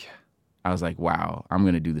tired. Yeah. I was like, wow, I'm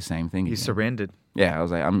going to do the same thing again. You surrendered. Yeah, I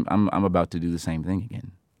was like, I'm about to do the same thing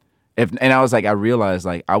again. And I was like, I realized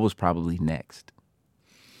like I was probably next.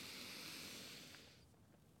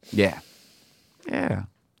 Yeah. Yeah.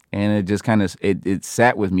 And it just kind of, it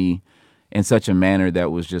sat with me in such a manner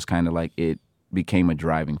that was just kind of like it became a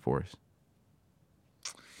driving force.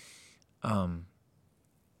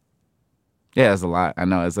 Yeah, it's a lot. I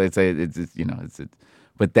know. It's you know,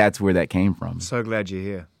 but that's where that came from. So glad you're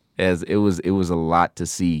here. As it was a lot to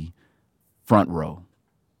see front row,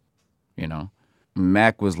 you know.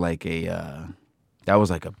 Mac was like that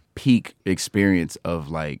was like a peak experience of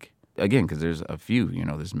like, again, because there's a few, you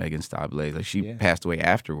know, there's Megan Stable, like she passed away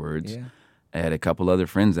afterwards. Yeah. I had a couple other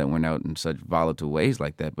friends that went out in such volatile ways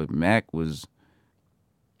like that, but Mac was,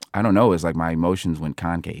 I don't know, it's like my emotions went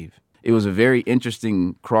concave. It was a very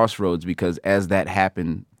interesting crossroads because as that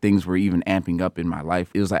happened, things were even amping up in my life.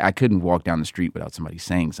 It was like I couldn't walk down the street without somebody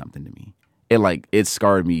saying something to me. It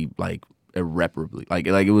scarred me like irreparably. Like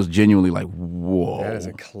it was genuinely like, whoa. That is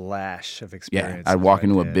a clash of experiences. Yeah, I'd walk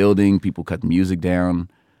into a building, people cut the music down.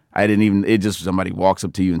 It just somebody walks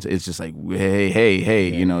up to you and it's just like, hey,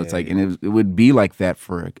 you know, it's like, and it would be like that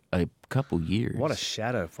for a couple years. What a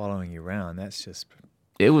shadow following you around. That's just...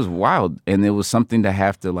 It was wild, and it was something to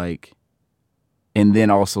have to like, and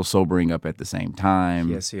then also sobering up at the same time.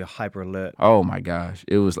 Yeah, so you're hyper alert. Oh my gosh,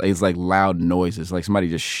 it's like loud noises, like somebody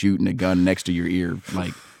just shooting a gun next to your ear,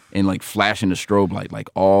 like and like flashing a strobe light, like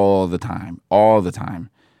all the time.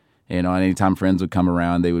 You know, and anytime friends would come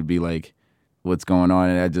around, they would be like, "What's going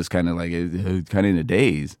on?" And I just kind of like, kind of in a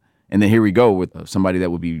daze. And then here we go with somebody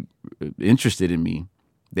that would be interested in me.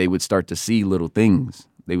 They would start to see little things.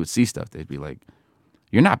 They would see stuff. They'd be like,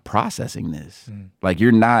 you're not processing this. Like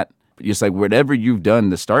you're not, it's like whatever you've done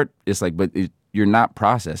to start, it's like, but you're not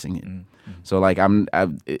processing it. So like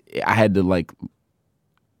I had to like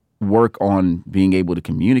work on being able to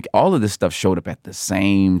communicate. All of this stuff showed up at the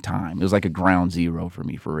same time. It was like a ground zero for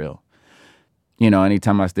me, for real. You know,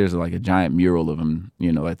 anytime there's like a giant mural of him,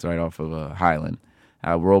 you know, that's right off of Highland,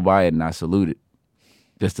 I roll by it and I salute it.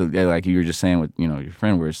 Just to, like you were just saying with, you know, your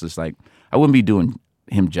friend, where it's just like, I wouldn't be doing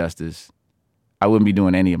him justice. I wouldn't be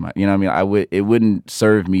doing any of my, you know what I mean? It wouldn't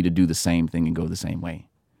serve me to do the same thing and go the same way.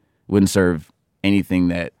 It wouldn't serve anything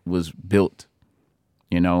that was built,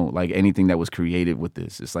 you know, like anything that was created with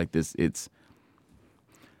this. It's like this, it's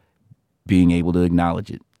being able to acknowledge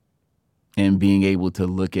it and being able to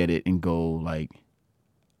look at it and go like,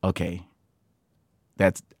 okay,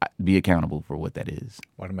 be accountable for what that is.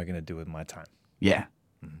 What am I going to do with my time? Yeah.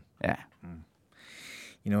 Yeah.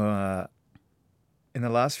 You know, in the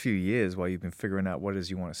last few years, while you've been figuring out what it is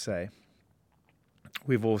you want to say,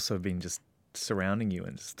 we've also been just surrounding you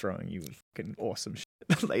and just throwing you fucking awesome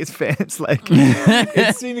shit. Like, it's fans. Like,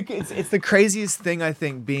 it's the craziest thing, I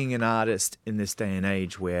think, being an artist in this day and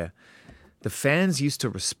age, where the fans used to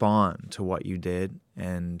respond to what you did,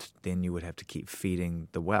 and then you would have to keep feeding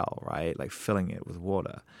the well, right? Like filling it with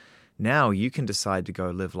water. Now you can decide to go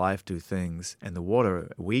live life, do things, and the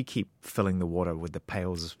water, we keep filling the water with the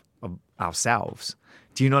pails of ourselves.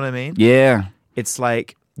 Do you know what I mean? Yeah. It's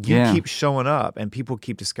like you keep showing up and people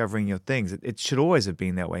keep discovering your things. It should always have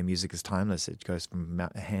been that way. Music is timeless. It goes from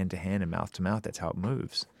hand to hand and mouth to mouth. That's how it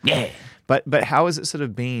moves. Yeah. But how has it sort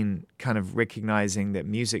of been kind of recognizing that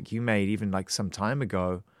music you made even like some time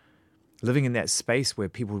ago, living in that space where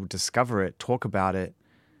people discover it, talk about it,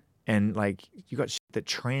 and like you got shit that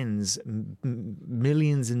trends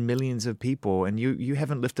millions and millions of people, and you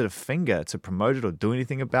haven't lifted a finger to promote it or do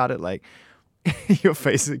anything about it. Like your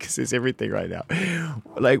face says everything right now.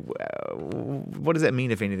 Like, what does that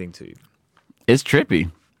mean, if anything, to you? It's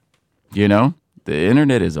trippy. You know, the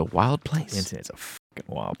internet is a wild place. The internet's a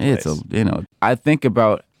fucking wild place. I think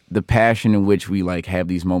about the passion in which we like have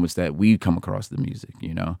these moments that we come across the music,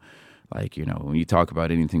 you know. Like, you know, when you talk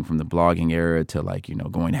about anything from the blogging era to like, you know,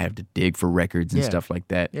 going to have to dig for records and stuff like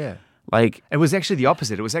that. Yeah. Like, it was actually the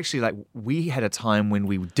opposite. It was actually like we had a time when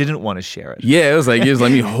we didn't want to share it. Yeah, it was like,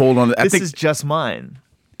 let me hold on. This is just mine.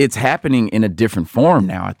 It's happening in a different form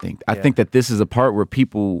now, I think. I think that this is a part where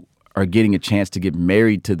people are getting a chance to get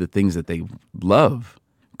married to the things that they love.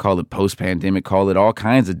 Call it post-pandemic, call it all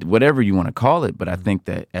kinds of, whatever you want to call it. But I think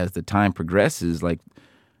that as the time progresses, like,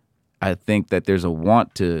 I think that there's a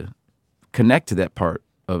want to connect to that part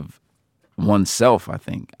of oneself, I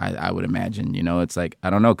think. I would imagine, it's like, I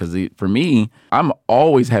don't know, because for me, I'm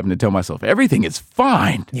always having to tell myself everything is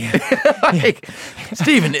fine. Yeah. Like,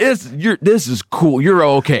 Steven, this is cool. You're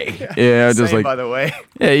okay. Yeah, just Same, like, by the way.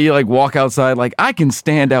 yeah, you like walk outside, like, I can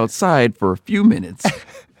stand outside for a few minutes.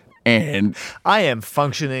 And I am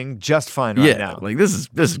functioning just fine right now. like this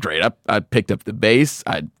is great. I picked up the bass.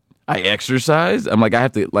 I exercise. I'm like, I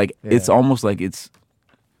have to, like, it's almost like it's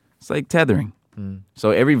like tethering.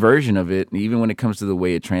 So every version of it, even when it comes to the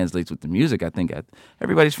way it translates with the music, I think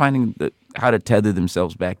everybody's finding how to tether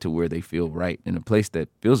themselves back to where they feel right in a place that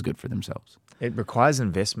feels good for themselves. It requires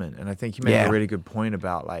investment, and I think you made a really good point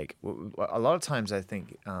about, like, a lot of times I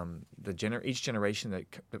think each generation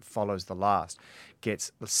that follows the last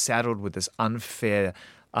gets saddled with this unfair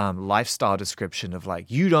lifestyle description of, like,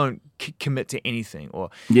 you don't commit to anything, or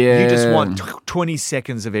you just want 20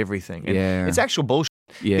 seconds of everything. And it's actual bullshit,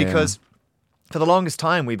 because for the longest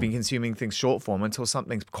time, we've been consuming things short form until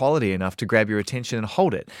something's quality enough to grab your attention and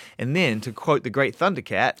hold it. And then, to quote the great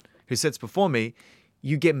Thundercat, who sits before me,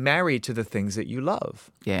 you get married to the things that you love.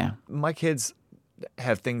 Yeah. My kids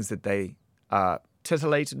have things that they are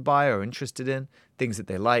titillated by or interested in, things that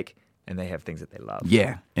they like, and they have things that they love.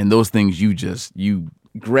 Yeah. And those things, you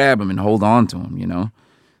grab them and hold on to them,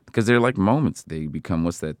 because they're like moments. They become,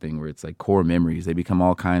 what's that thing where it's like core memories? They become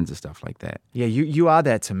all kinds of stuff like that. Yeah, you are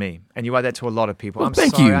that to me, and you are that to a lot of people. Well, I'm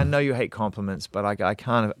sorry, I know you hate compliments, but I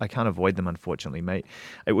can't avoid them, unfortunately, mate.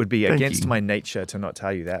 It would be against my nature to not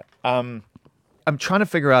tell you that. I'm trying to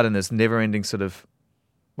figure out in this never-ending sort of,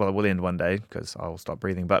 well, it will end one day because I'll stop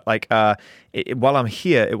breathing. But, like, while I'm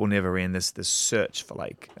here, it will never end. This search for,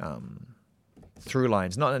 like, through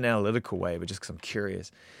lines, not in an analytical way, but just because I'm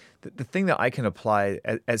curious. The thing that I can apply,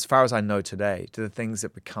 as far as I know today, to the things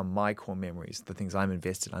that become my core memories, the things I'm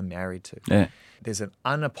married to, there's an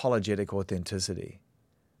unapologetic authenticity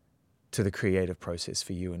to the creative process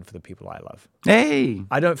for you and for the people I love. Hey!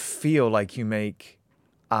 I don't feel like you make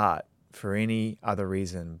art for any other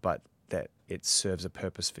reason but that it serves a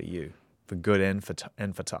purpose for you, for good and for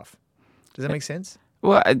tough. Does that make sense?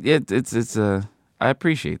 Well, it's I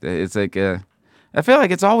appreciate that. It's like I feel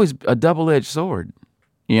like it's always a double-edged sword.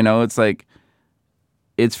 It's like,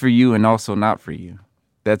 it's for you and also not for you.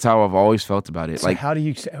 That's how I've always felt about it. So like, how do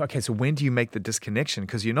you, so when do you make the disconnection?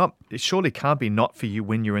 Because it surely can't be not for you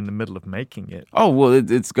when you're in the middle of making it. Oh, well,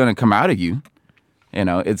 it's going to come out of you.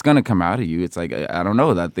 It's going to come out of you. It's like, I don't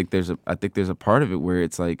know. I think there's a part of it where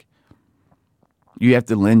it's like, you have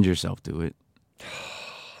to lend yourself to it.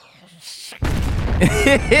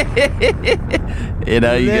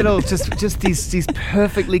 Just these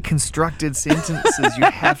perfectly constructed sentences you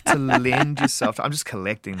have to lend yourself to. I'm just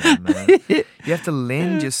collecting them, man. You have to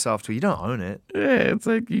lend yourself to. You don't own it. Yeah, it's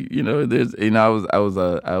like there's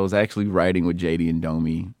I was actually writing with JD and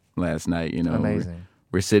Domi last night. Amazing.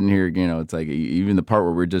 We're sitting here. It's like even the part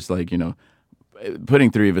where we're just like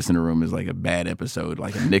putting three of us in a room is like a bad episode,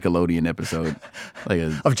 like a Nickelodeon episode,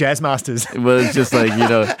 of Jazz Masters. Well, it's just like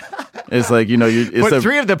it's like put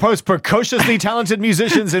three of the most precociously talented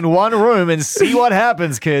musicians in one room and see what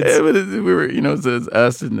happens, kids. Yeah, but we were, it's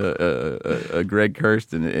us and Greg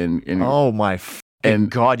Kirst and oh my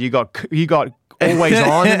God, you got always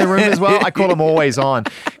on in the room as well. I call him always on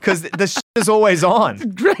because the shit is always on.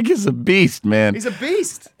 Greg is a beast, man. He's a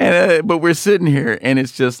beast. And but we're sitting here and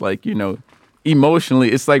it's just like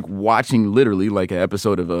emotionally, it's like watching literally like an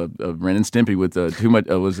episode of Ren and Stimpy with too much.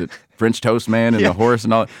 Was it French Toast Man and the horse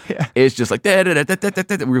and all? Yeah. It's just like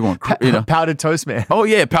we're going, Powdered Toast Man. Oh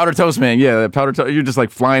yeah, Powdered Toast Man. Yeah, Powdered Toast. You're just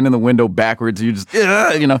like flying in the window backwards. You just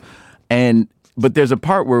but there's a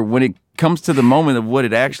part where when it comes to the moment of what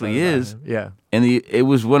it actually is, and it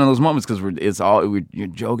was one of those moments because you're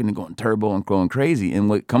joking and going turbo and going crazy, and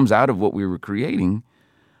what comes out of what we were creating,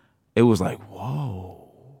 it was like whoa.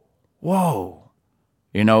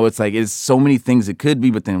 It's like it's so many things it could be,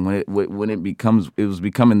 but then when it was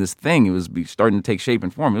becoming this thing, it was starting to take shape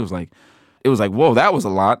and form. It was like, whoa, that was a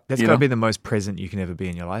lot. That's got to be the most present you can ever be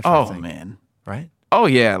in your life. Oh I think. Man, right? Oh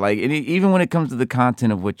yeah, like even when it comes to the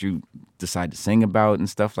content of what you decide to sing about and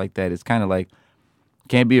stuff like that, it's kind of like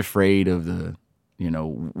can't be afraid of the,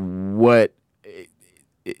 what,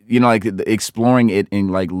 like exploring it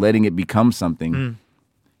and like letting it become something.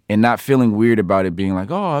 And not feeling weird about it being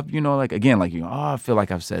like, oh, like, again, like, I feel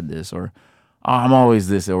like I've said this, or oh, I'm always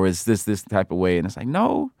this, or it's this type of way. And it's like,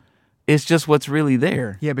 no, it's just what's really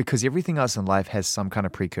there. Yeah, because everything else in life has some kind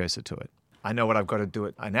of precursor to it. I know what I've got to do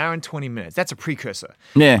it an hour and 20 minutes. That's a precursor.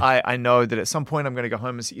 Yeah. I know that at some point I'm going to go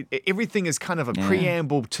home and see. Everything is kind of a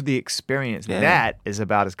preamble to the experience. Yeah. That is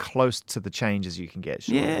about as close to the change as you can get.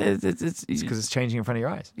 Sure. Yeah, it's because it's changing in front of your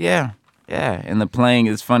eyes. Yeah. Yeah, and the playing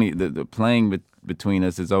is funny. The playing between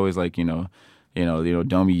us is always like,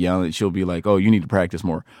 Domi yelling. She'll be like, "Oh, you need to practice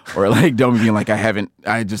more," or like Domi being like,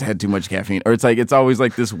 I just had too much caffeine," or it's always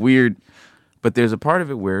like this weird. But there's a part of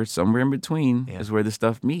it where somewhere in between is where the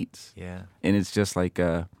stuff meets. Yeah, and it's just like,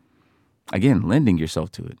 again, lending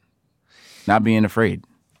yourself to it, not being afraid.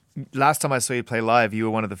 Last time I saw you play live, you were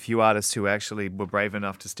one of the few artists who actually were brave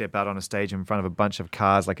enough to step out on a stage in front of a bunch of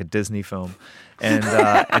cars, like a Disney film, and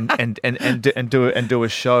do a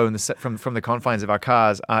show from the confines of our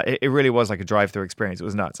cars. It really was like a drive-through experience. It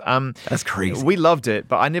was nuts. That's crazy. We loved it,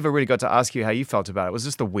 but I never really got to ask you how you felt about it. Was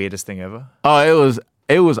this the weirdest thing ever? Oh,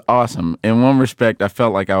 it was awesome. In one respect, I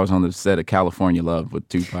felt like I was on the set of California Love with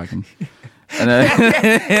Tupac and I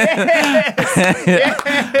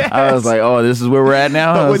was like, "Oh, this is where we're at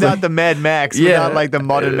now." But without the Mad Max, without like the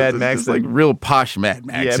modern Mad Max, it's like real posh Mad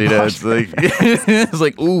Max. Yeah, It's like it's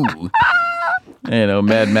like ooh,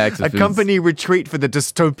 Mad Max. A company retreat for the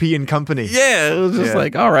dystopian company. Yeah, it was just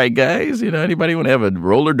like, all right, guys, anybody want to have a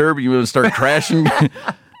roller derby? You want to start crashing?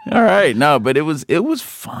 All right, no, but it was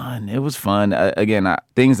fun. It was fun.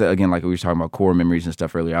 Things that like we were talking about core memories and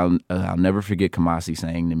stuff earlier. I'll never forget Kamasi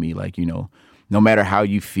saying to me, like, no matter how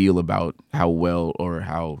you feel about how well or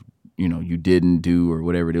how you didn't do or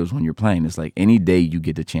whatever it is when you're playing, it's like any day you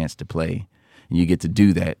get the chance to play and you get to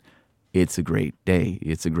do that, it's a great day.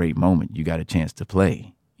 It's a great moment. You got a chance to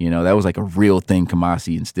play. That was like a real thing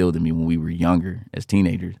Kamasi instilled in me when we were younger as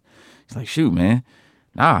teenagers. He's like, shoot, man.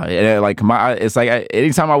 Nah, it's like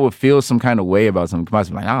anytime I would feel some kind of way about something, Kamasi would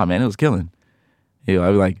be like, nah, man, it was killing. I'd be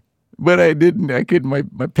like, but I didn't. I couldn't.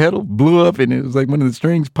 My pedal blew up, and it was like one of the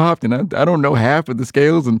strings popped, and I don't know half of the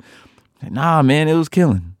scales, and nah, man, it was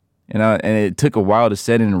killing. And it took a while to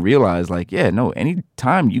set in and realize, like, yeah, no,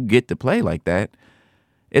 anytime you get to play like that,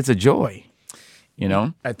 it's a joy.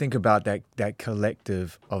 I think about that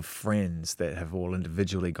collective of friends that have all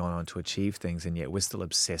individually gone on to achieve things, and yet we're still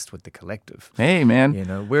obsessed with the collective. Hey,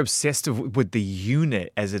 man. We're obsessed with the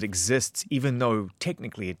unit as it exists, even though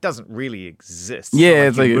technically it doesn't really exist. Yeah,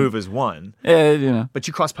 it's like you move as one. Yeah, But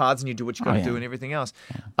you cross paths and you do what you got to do and everything else.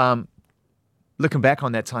 Yeah. Looking back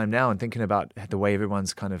on that time now and thinking about the way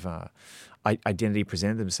everyone's kind of identity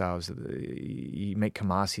presented themselves, you make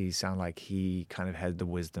Kamasi sound like he kind of had the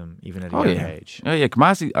wisdom even at a young age. Oh yeah,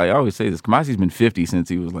 Kamasi. I always say this. Kamasi's been 50 since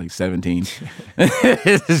he was like 17.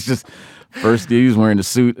 It's just first he was wearing a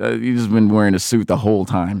suit. He's just been wearing a suit the whole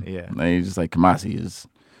time. Yeah, he's just like Kamasi is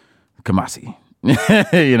Kamasi.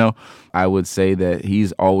 I would say that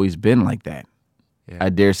he's always been like that. Yeah. I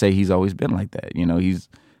dare say he's always been like that. He's.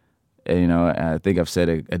 I think I've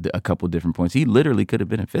said a couple different points. He literally could have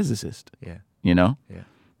been a physicist. Yeah. Yeah.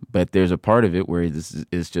 But there's a part of it where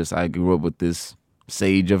it's just I grew up with this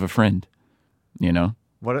sage of a friend.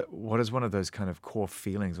 What is one of those kind of core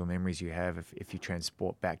feelings or memories you have if you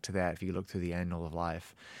transport back to that? If you look through the annal of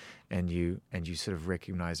life, and you sort of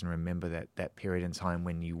recognize and remember that period in time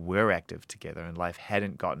when you were active together and life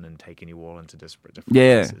hadn't gotten and taken you all into different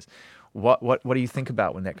places. What do you think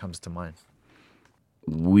about when that comes to mind?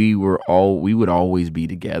 We would always be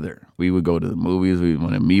together. We would go to the movies.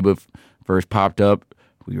 When Amoeba first popped up,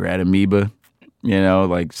 we were at Amoeba,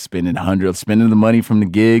 like spending the money from the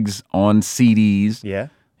gigs on CDs. Yeah.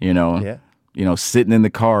 Sitting in the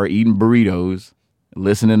car eating burritos,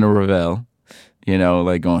 listening to Ravel,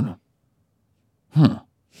 like going,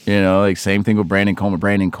 like same thing with Brandon Coleman.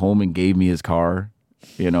 Brandon Coleman gave me his car,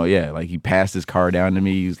 like he passed his car down to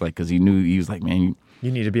me. He was like, because he knew, he was like, man, you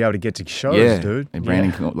need to be able to get to shows, dude. And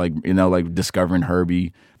Brandon, like discovering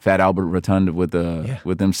Herbie, Fat Albert Rotunda with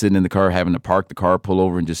them sitting in the car, having to park the car, pull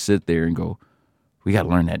over, and just sit there and go, we got to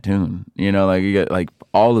learn that tune. You got like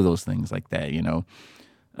all of those things like that.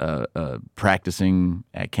 Practicing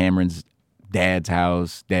at Cameron's dad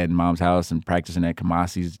and mom's house, and practicing at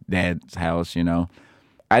Kamasi's dad's house.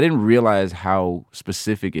 I didn't realize how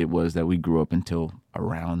specific it was that we grew up until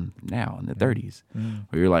around now in the 30s.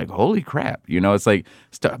 Where you're like, holy crap. It's like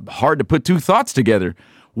it's hard to put two thoughts together.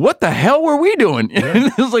 What the hell were we doing?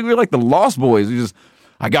 It was like we were like the Lost Boys.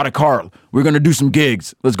 I got a car. We're going to do some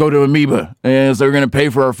gigs. Let's go to Amoeba. And so we're going to pay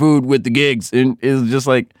for our food with the gigs. And it was just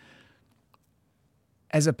like.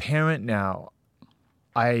 As a parent now,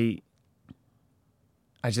 I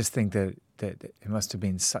just think that it must have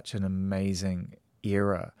been such an amazing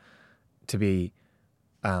era to be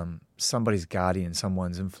somebody's guardian,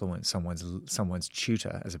 someone's influence, someone's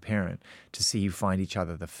tutor as a parent, to see you find each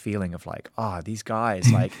other the feeling of like, these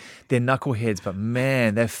guys, like they're knuckleheads, but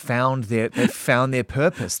man, they've found their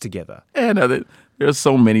purpose together. And there's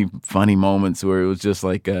so many funny moments where it was just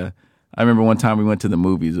like I remember one time we went to the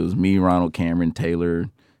movies. It was me, Ronald, Cameron, Taylor,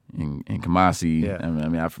 and Kamasi. Yeah. I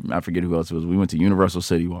mean, I forget who else it was. We went to Universal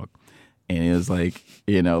City Walk, and it was like,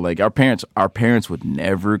 you know, like our parents would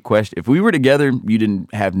never question if we were together. You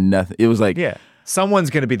didn't have nothing. It was like, Yeah. Someone's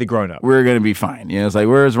going to be the grown up. we're gonna be fine. You know, it's like,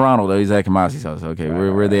 where's Ronald? Oh, he's at Kamasi's house. Okay,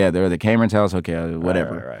 where they at? They're at the Cameron's house. Okay,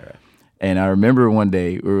 whatever. Right. And I remember one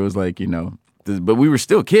day where it was like, you know, but we were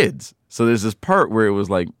still kids. So there's this part where it was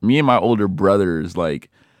like me and my older brother's like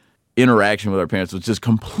interaction with our parents was just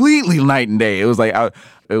completely night and day. It was like,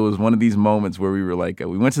 it was one of these moments where we were like,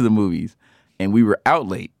 we went to the movies and we were out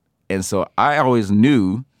late. And so I always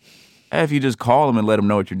knew, hey, if you just call them and let them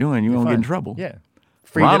know what you're doing, you won't get in trouble. Yeah.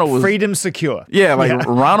 Freedom secure. Yeah, like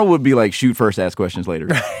Ronald would be like, shoot first, ask questions later.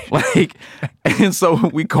 Like, and so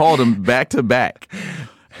we called him back to back.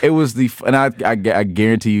 It was and I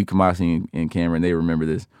guarantee you, Kamasi and Cameron, they remember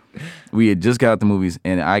this. We had just got out the movies,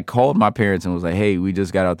 and I called my parents and was like, hey, we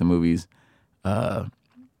just got out the movies.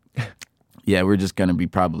 Yeah, we're just going to be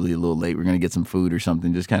probably a little late. We're going to get some food or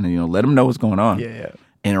something. Just kind of, you know, let them know what's going on. Yeah.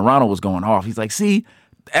 And Ronald was going off. He's like, see,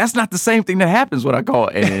 that's not the same thing that happens when I call.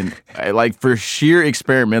 And like for sheer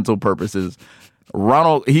experimental purposes,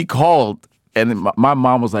 Ronald, he called, and my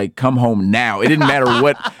mom was like, come home now. It didn't matter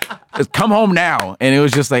what. Come home now. And it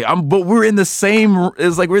was just like, but we're in the same,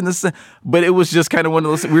 it's like we're in the same, but it was just kind of one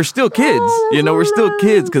of those, we're still kids, you know, we're still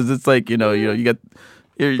kids because it's like, you know, you got,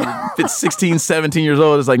 you're 16, 17 years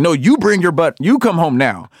old. It's like, no, you bring your butt, you come home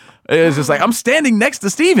now. It's just like, I'm standing next to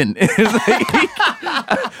Steven.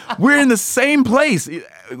 Like, we're in the same place.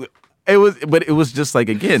 But it was just like,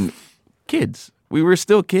 again, kids. We were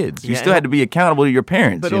still kids. You still had to be accountable to your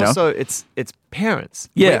parents. But you know? also, it's parents.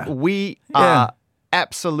 Yeah. We are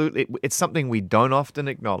absolutely, it's something we don't often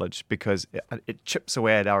acknowledge because it chips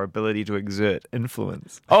away at our ability to exert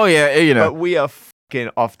influence. Oh, yeah, you know. But we are fucking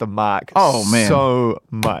off the mark so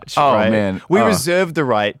much, Oh, right? man. We reserve the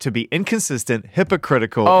right to be inconsistent,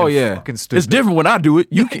 hypocritical, and fucking stupid. It's different when I do it.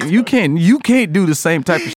 You can't do the same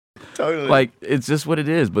type of shit. Totally. Like, it's just what it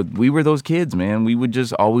is. But we were those kids, man. We would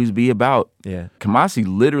just always be about. Yeah. Kamasi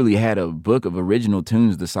literally had a book of original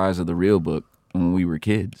tunes the size of the real book when we were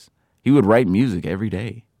kids. He would write music every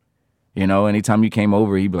day. You know, anytime you came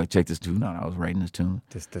over, he'd be like, check this tune out. I was writing this tune.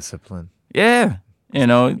 This discipline. Yeah. You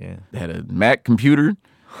know, had a Mac computer.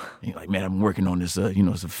 You're like, man, I'm working on this, you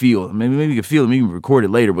know, it's a feel. Maybe you can feel it, maybe you can record it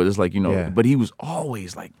later, but it's like, you know, but he was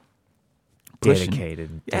always like pushing. Dedicated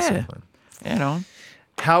and disciplined. You know.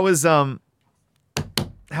 How's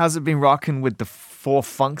it been rocking with the four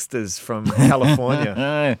funksters from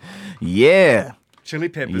California? Yeah. Chili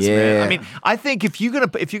Peppers, man. I mean, I think if you're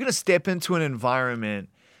gonna step into an environment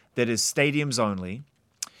that is stadiums only,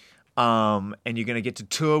 and you're gonna get to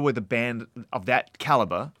tour with a band of that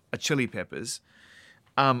caliber, a Chili Peppers,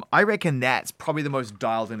 I reckon that's probably the most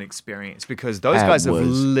dialed-in experience because those guys have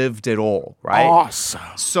lived it all, right? Awesome.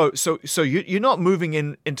 So you're not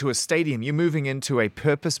moving into a stadium. You're moving into a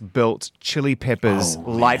purpose-built Chili Peppers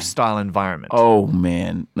lifestyle environment. Oh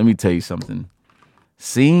man, let me tell you something.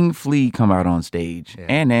 Seeing Flea come out on stage,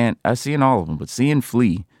 and I've seen all of them, but seeing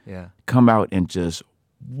Flea come out and just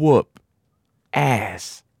whoop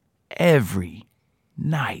ass every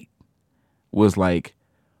night was like,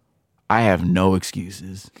 I have no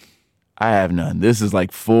excuses. I have none. This is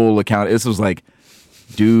like full account. This was like,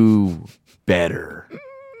 do better.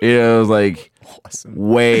 It was like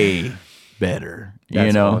way better. That's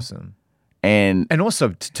you know? awesome. And also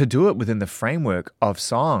to do it within the framework of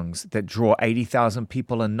songs that draw 80,000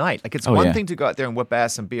 people a night. Like it's one thing to go out there and whip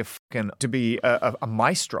ass and be a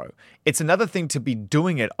maestro. It's another thing to be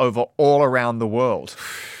doing it over all around the world.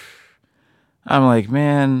 I'm like,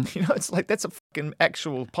 man, you know, it's like that's a fucking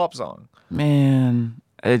actual pop song. Man,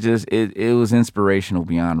 it was inspirational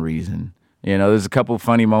beyond reason. You know, there's a couple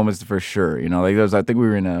funny moments for sure. You know, like I think we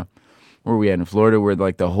were in where we at in Florida, where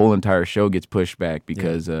like the whole entire show gets pushed back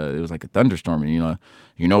because it was like a thunderstorm, and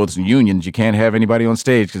you know it's unions. You can't have anybody on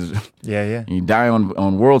stage because you die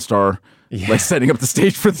on World Star, like setting up the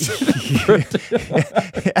stage for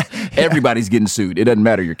everybody's getting sued. It doesn't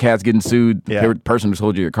matter. Your cat's getting sued. The person who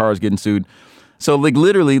told you your car is getting sued. So like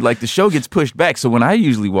literally, like the show gets pushed back. So when I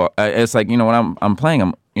usually walk, it's like, you know, when I'm playing,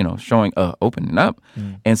 I'm, you know, showing opening up,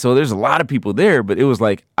 and so there's a lot of people there. But it was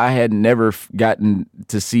like I had never gotten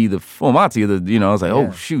to see the full Monty of the, you know, I was like,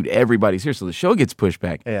 oh shoot, everybody's here. So the show gets pushed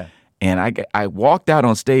back. Yeah, and I walked out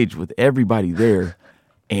on stage with everybody there,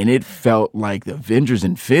 and it felt like the Avengers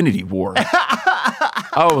Infinity War.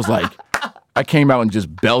 I was like, I came out and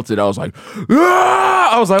just belted. I was like, ah!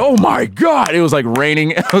 I was like, oh my God. It was like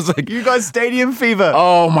raining. I was like, you got stadium fever.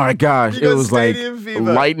 Oh my gosh. It was like fever.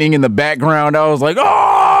 lightning in the background. I was like, oh!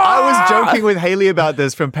 I was joking with Haley about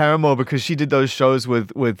this from Paramore because she did those shows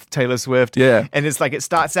with Taylor Swift. Yeah. And it's like it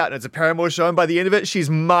starts out and it's a Paramore show, and by the end of it, she's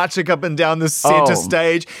marching up and down the center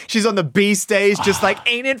stage. She's on the B stage, just like,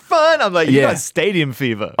 ain't it fun? I'm like, you got stadium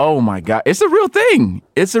fever. Oh my God. It's a real thing.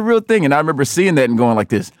 It's a real thing. And I remember seeing that and going like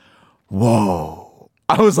this, whoa.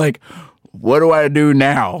 I was like, what do I do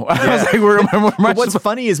now? I was like, where am I? But what's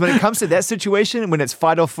funny is when it comes to that situation, when it's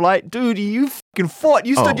fight or flight, dude, you fucking fought.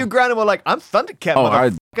 You stood your ground and were like, I'm Thundercat,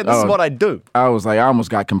 motherfucker. This is what I do. I was like, I almost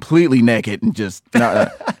got completely naked and just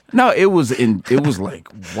no. It was like,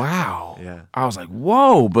 wow. Yeah. I was like,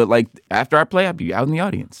 whoa. But like after I play, I'd be out in the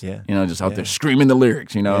audience. Yeah. You know, just out there screaming the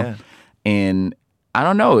lyrics. You know, and I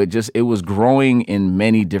don't know. It was growing in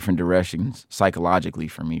many different directions psychologically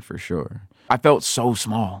for me, for sure. I felt so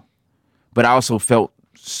small, but I also felt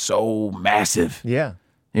so massive. Yeah.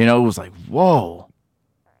 You know, it was like, whoa.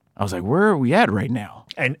 I was like, where are we at right now?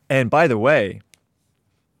 And by the way,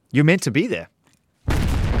 you're meant to be there.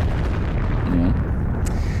 Yeah.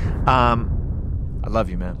 I love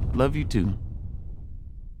you, man. Love you too.